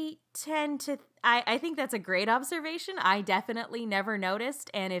think that's a great observation. I definitely never noticed,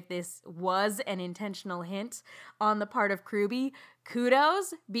 and if this was an intentional hint on the part of Kruby,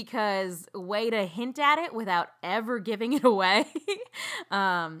 kudos, because way to hint at it without ever giving it away.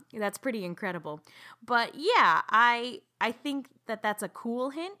 That's pretty incredible. But yeah, I think that's a cool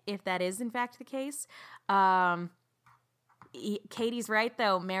hint if that is in fact the case. Katie's right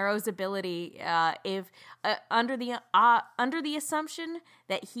though. Marrow's ability, if under the assumption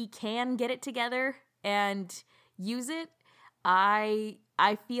that he can get it together and use it, I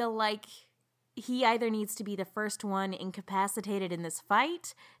feel like he either needs to be the first one incapacitated in this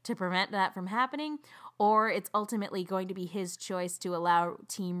fight to prevent that from happening, or it's ultimately going to be his choice to allow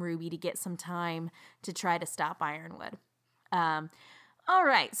Team Ruby to get some time to try to stop Ironwood. All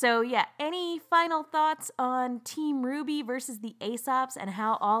right, so yeah, any final thoughts on Team Ruby versus the Aesops and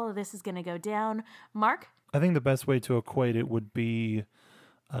how all of this is going to go down? Mark? I think the best way to equate it would be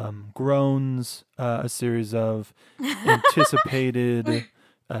groans, a series of anticipated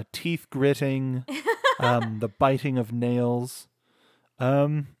teeth gritting, the biting of nails,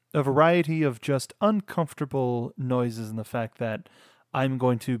 a variety of just uncomfortable noises, and the fact that I'm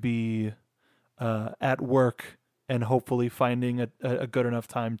going to be at work and hopefully finding a good enough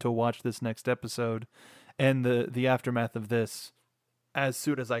time to watch this next episode and the aftermath of this as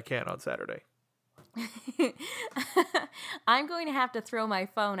soon as I can on Saturday. I'm going to have to throw my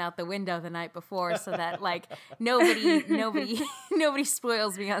phone out the window the night before so that like nobody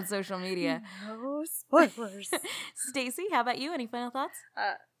spoils me on social media. No spoilers. Stacey, how about you? Any final thoughts?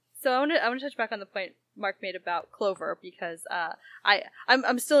 So I want to touch back on the point Mark made about Clover, because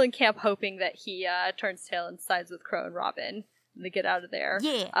I'm still in camp hoping that he turns tail and sides with Crow and Robin and they get out of there.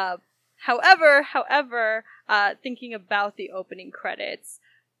 Yeah. However, thinking about the opening credits,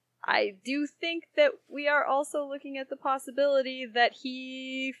 I do think that we are also looking at the possibility that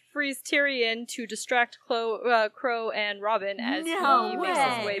he frees Tyrion to distract Crow and Robin as he makes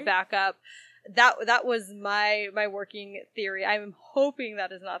his way back up. That was my working theory. I'm hoping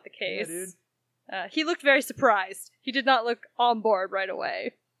that is not the case. Yeah, dude. He looked very surprised. He did not look on board right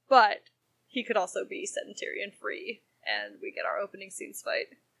away. But he could also be setting Tyrion free, and we get our opening scenes fight.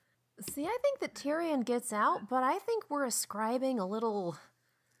 See, I think that Tyrion gets out, but I think we're ascribing a little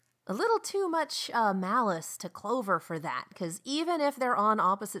too much malice to Clover for that, because even if they're on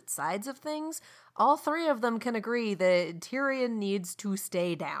opposite sides of things, all three of them can agree that Tyrion needs to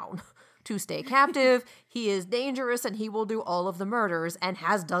stay down. To stay captive, he is dangerous and he will do all of the murders and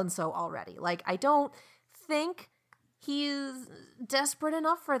has done so already. Like, I don't think he's desperate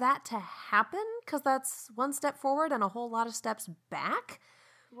enough for that to happen, because that's one step forward and a whole lot of steps back.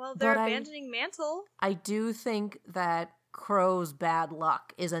 Well, they're abandoning Mantle. I do think that Crow's bad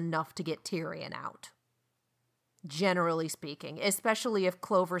luck is enough to get Tyrion out. Generally speaking, especially if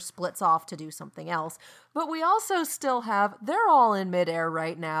Clover splits off to do something else. But we also still have, they're all in midair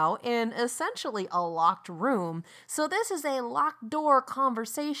right now in essentially a locked room. So this is a locked door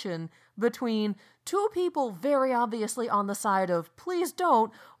conversation between two people very obviously on the side of please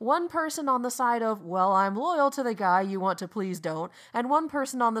don't, one person on the side of, well, I'm loyal to the guy you want to please don't, and one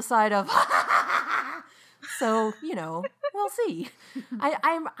person on the side of so, we'll see.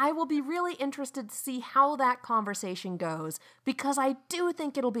 I will be really interested to see how that conversation goes, because I do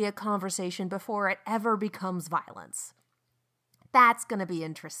think it'll be a conversation before it ever becomes violence. That's going to be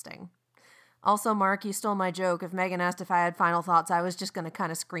interesting. Also, Mark, you stole my joke. If Megan asked if I had final thoughts, I was just going to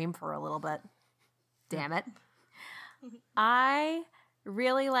kind of scream for a little bit. Damn it. I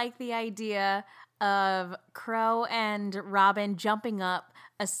really like the idea of Crow and Robin jumping up,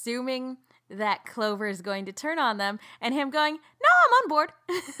 assuming that Clover is going to turn on them, and him going, no, I'm on board.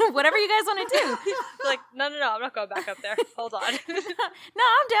 Whatever you guys want to do. Like, no, I'm not going back up there. Hold on. No,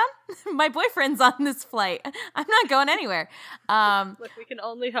 I'm down. My boyfriend's on this flight. I'm not going anywhere. Look, we can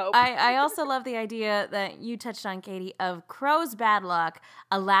only hope. I also love the idea that you touched on, Katie, of Crow's bad luck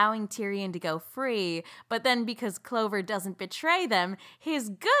allowing Tyrion to go free, but then because Clover doesn't betray them, his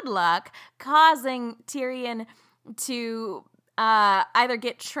good luck causing Tyrion to either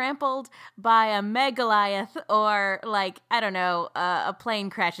get trampled by a Megaliath or, like, I don't know, a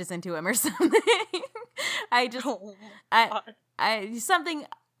plane crashes into him or something. Something,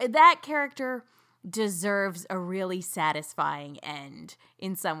 that character deserves a really satisfying end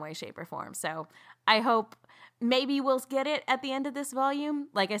in some way, shape, or form. So I hope maybe we'll get it at the end of this volume.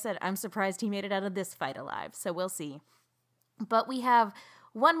 Like I said, I'm surprised he made it out of this fight alive, so we'll see. But we have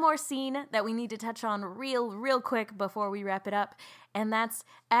one more scene that we need to touch on real quick before we wrap it up, and that's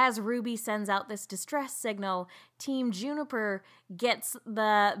as Ruby sends out this distress signal, Team Juniper gets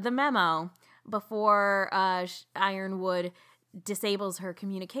the memo before Ironwood disables her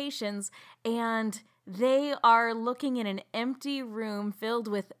communications, and they are looking in an empty room filled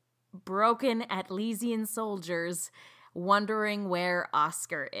with broken Atlesian soldiers, wondering where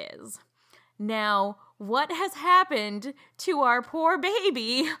Oscar is. Now, what has happened to our poor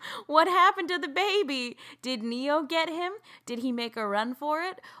baby? What happened to the baby? Did Neo get him? Did he make a run for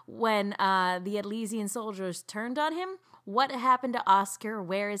it when the Atlesian soldiers turned on him? What happened to Oscar?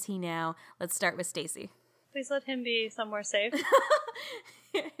 Where is he now? Let's start with Stacy. Please let him be somewhere safe.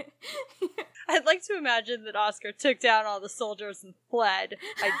 I'd like to imagine that Oscar took down all the soldiers and fled.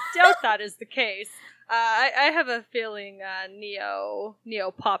 I doubt that is the case. I have a feeling Neo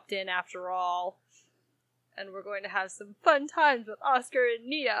popped in after all. And we're going to have some fun times with Oscar and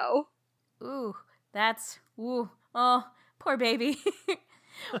Neo. Ooh, oh, poor baby.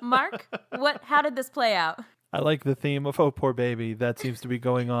 Mark, how did this play out? I like the theme of "Oh, poor baby" that seems to be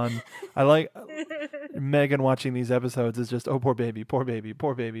going on. I like Megan watching these episodes is just "Oh, poor baby, poor baby,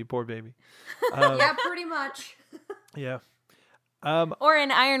 poor baby, poor baby." Yeah, pretty much. Yeah. Or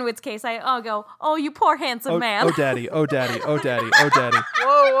in Ironwood's case, I'll go, "Oh, you poor handsome man." Oh, daddy, oh, daddy, oh, daddy, oh, daddy.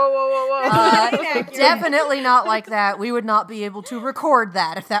 Whoa. Definitely not like that. We would not be able to record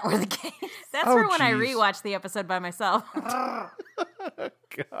that if that were the case. That's Oh, for when I jeez. rewatch the episode by myself. God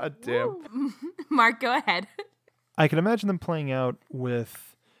damn. Mark, go ahead. I can imagine them playing out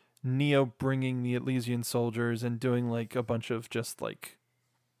with Neo bringing the Atlesian soldiers and doing like a bunch of just like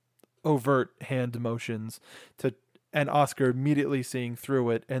overt hand motions and Oscar immediately seeing through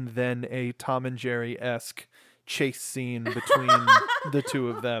it, and then a Tom and Jerry-esque chase scene between the two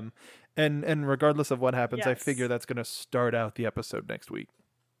of them. And regardless of what happens, I Yes. figure that's going to start out the episode next week.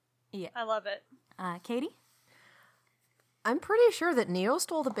 Yeah. I love it. Katie? I'm pretty sure that Neo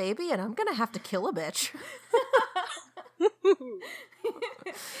stole the baby, and I'm gonna have to kill a bitch.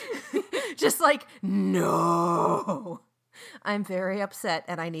 Just like, no. I'm very upset,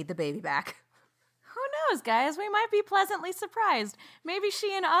 and I need the baby back. Who knows, guys? We might be pleasantly surprised. Maybe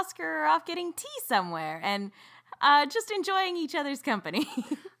she and Oscar are off getting tea somewhere and just enjoying each other's company.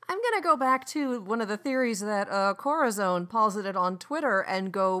 I'm gonna go back to one of the theories that Corazon posited on Twitter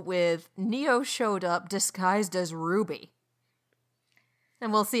and go with Neo showed up disguised as Ruby.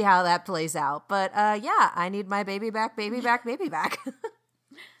 And we'll see how that plays out. But yeah, I need my baby back, baby back, baby back.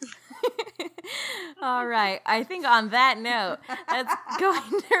 All right. I think on that note, that's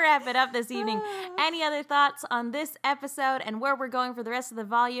going to wrap it up this evening. Any other thoughts on this episode and where we're going for the rest of the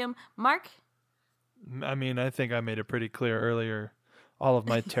volume? Mark? I mean, I think I made it pretty clear earlier, all of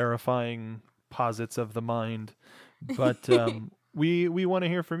my terrifying posits of the mind. But we want to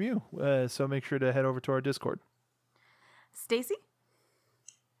hear from you, so make sure to head over to our Discord. Stacy?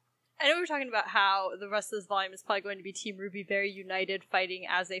 I know we were talking about how the rest of this volume is probably going to be Team Ruby very united, fighting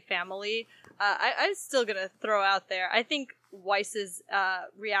as a family. I'm still going to throw out there, I think Weiss's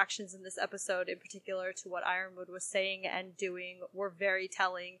reactions in this episode, in particular to what Ironwood was saying and doing, were very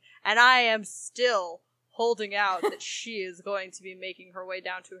telling. And I am still holding out that she is going to be making her way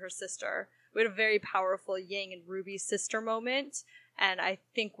down to her sister. We had a very powerful Yang and Ruby sister moment, and I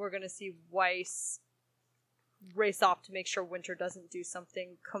think we're going to see Weiss race off to make sure Winter doesn't do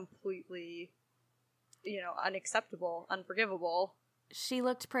something completely, unacceptable, unforgivable. She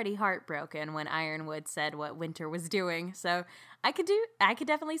looked pretty heartbroken when Ironwood said what Winter was doing, so I could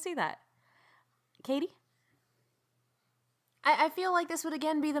definitely see that. Katie? I feel like this would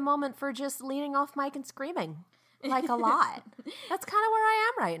again be the moment for just leaning off mic and screaming. Like a lot. That's kind of where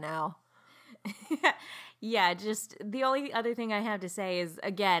I am right now. Yeah, just the only other thing I have to say is,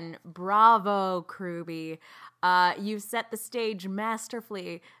 again, bravo, Kruby. You've set the stage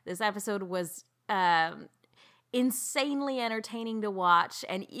masterfully. This episode was insanely entertaining to watch,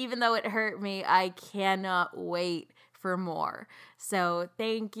 and even though it hurt me, I cannot wait for more. So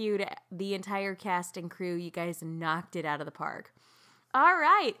thank you to the entire cast and crew. You guys knocked it out of the park. All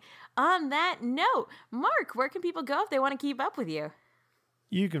right. On that note, Mark, where can people go if they want to keep up with you?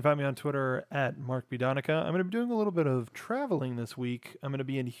 You can find me on Twitter at Mark B. Donica. I'm going to be doing a little bit of traveling this week. I'm going to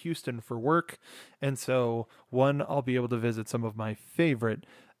be in Houston for work. And so, I'll be able to visit some of my favorite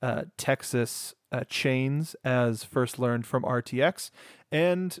Texas chains, as first learned from RTX.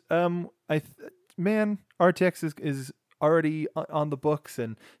 And RTX is already on the books,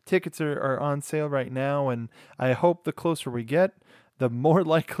 and tickets are on sale right now. And I hope the closer we get, the more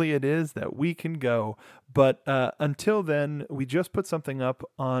likely it is that we can go. But until then, we just put something up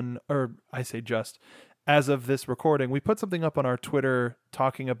on, or I say just, as of this recording, we put something up on our Twitter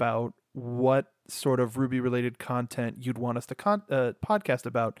talking about what sort of Ruby-related content you'd want us to podcast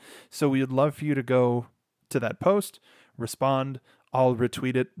about. So we would love for you to go to that post, respond. I'll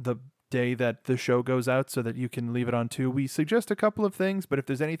retweet it the day that the show goes out so that you can leave it on too. We suggest a couple of things, but if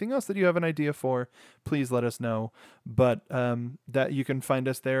there's anything else that you have an idea for, please let us know. But that you can find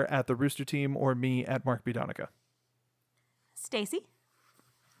us there at the Rooster Team or me at Mark B. Donica. Stacy?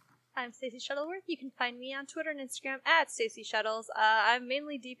 I'm Stacey Shuttleworth. You can find me on Twitter and Instagram at Stacey Shuttles. I'm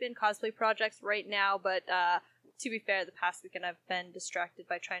mainly deep in cosplay projects right now, but to be fair, the past weekend I've been distracted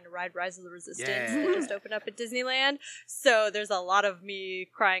by trying to ride Rise of the Resistance that just opened up at Disneyland. So there's a lot of me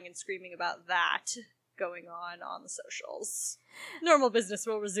crying and screaming about that going on the socials. Normal business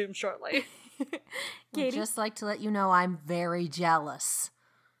will resume shortly. Katie? I'd just like to let you know I'm very jealous.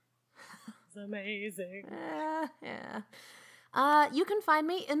 It's amazing. Yeah. You can find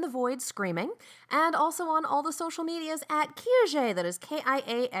me in the void screaming, and also on all the social medias at Kiaxet, that is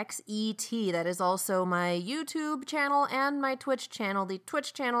Kiaxet. That is also my YouTube channel and my Twitch channel. The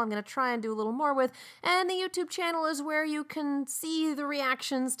Twitch channel I'm going to try and do a little more with, and the YouTube channel is where you can see the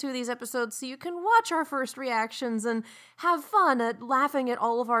reactions to these episodes, so you can watch our first reactions and have fun at laughing at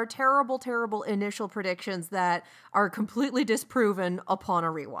all of our terrible, terrible initial predictions that are completely disproven upon a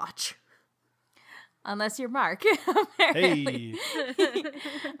rewatch. Unless you're Mark. Hey.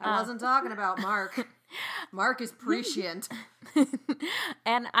 I wasn't talking about Mark. Mark is prescient.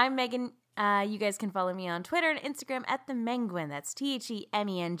 And I'm Megan. You guys can follow me on Twitter and Instagram at The Menguin. That's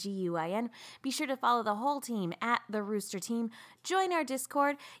TheMenguin. Be sure to follow the whole team at The Rooster Team. Join our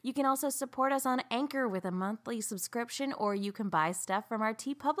Discord. You can also support us on Anchor with a monthly subscription, or you can buy stuff from our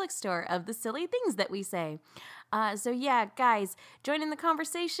TeePublic store of the silly things that we say. So yeah, guys, join in the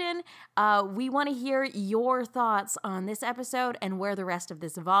conversation. We want to hear your thoughts on this episode and where the rest of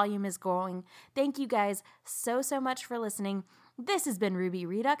this volume is going. Thank you guys so much for listening. This has been Ruby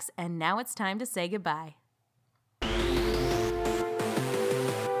Redux, and now it's time to say goodbye.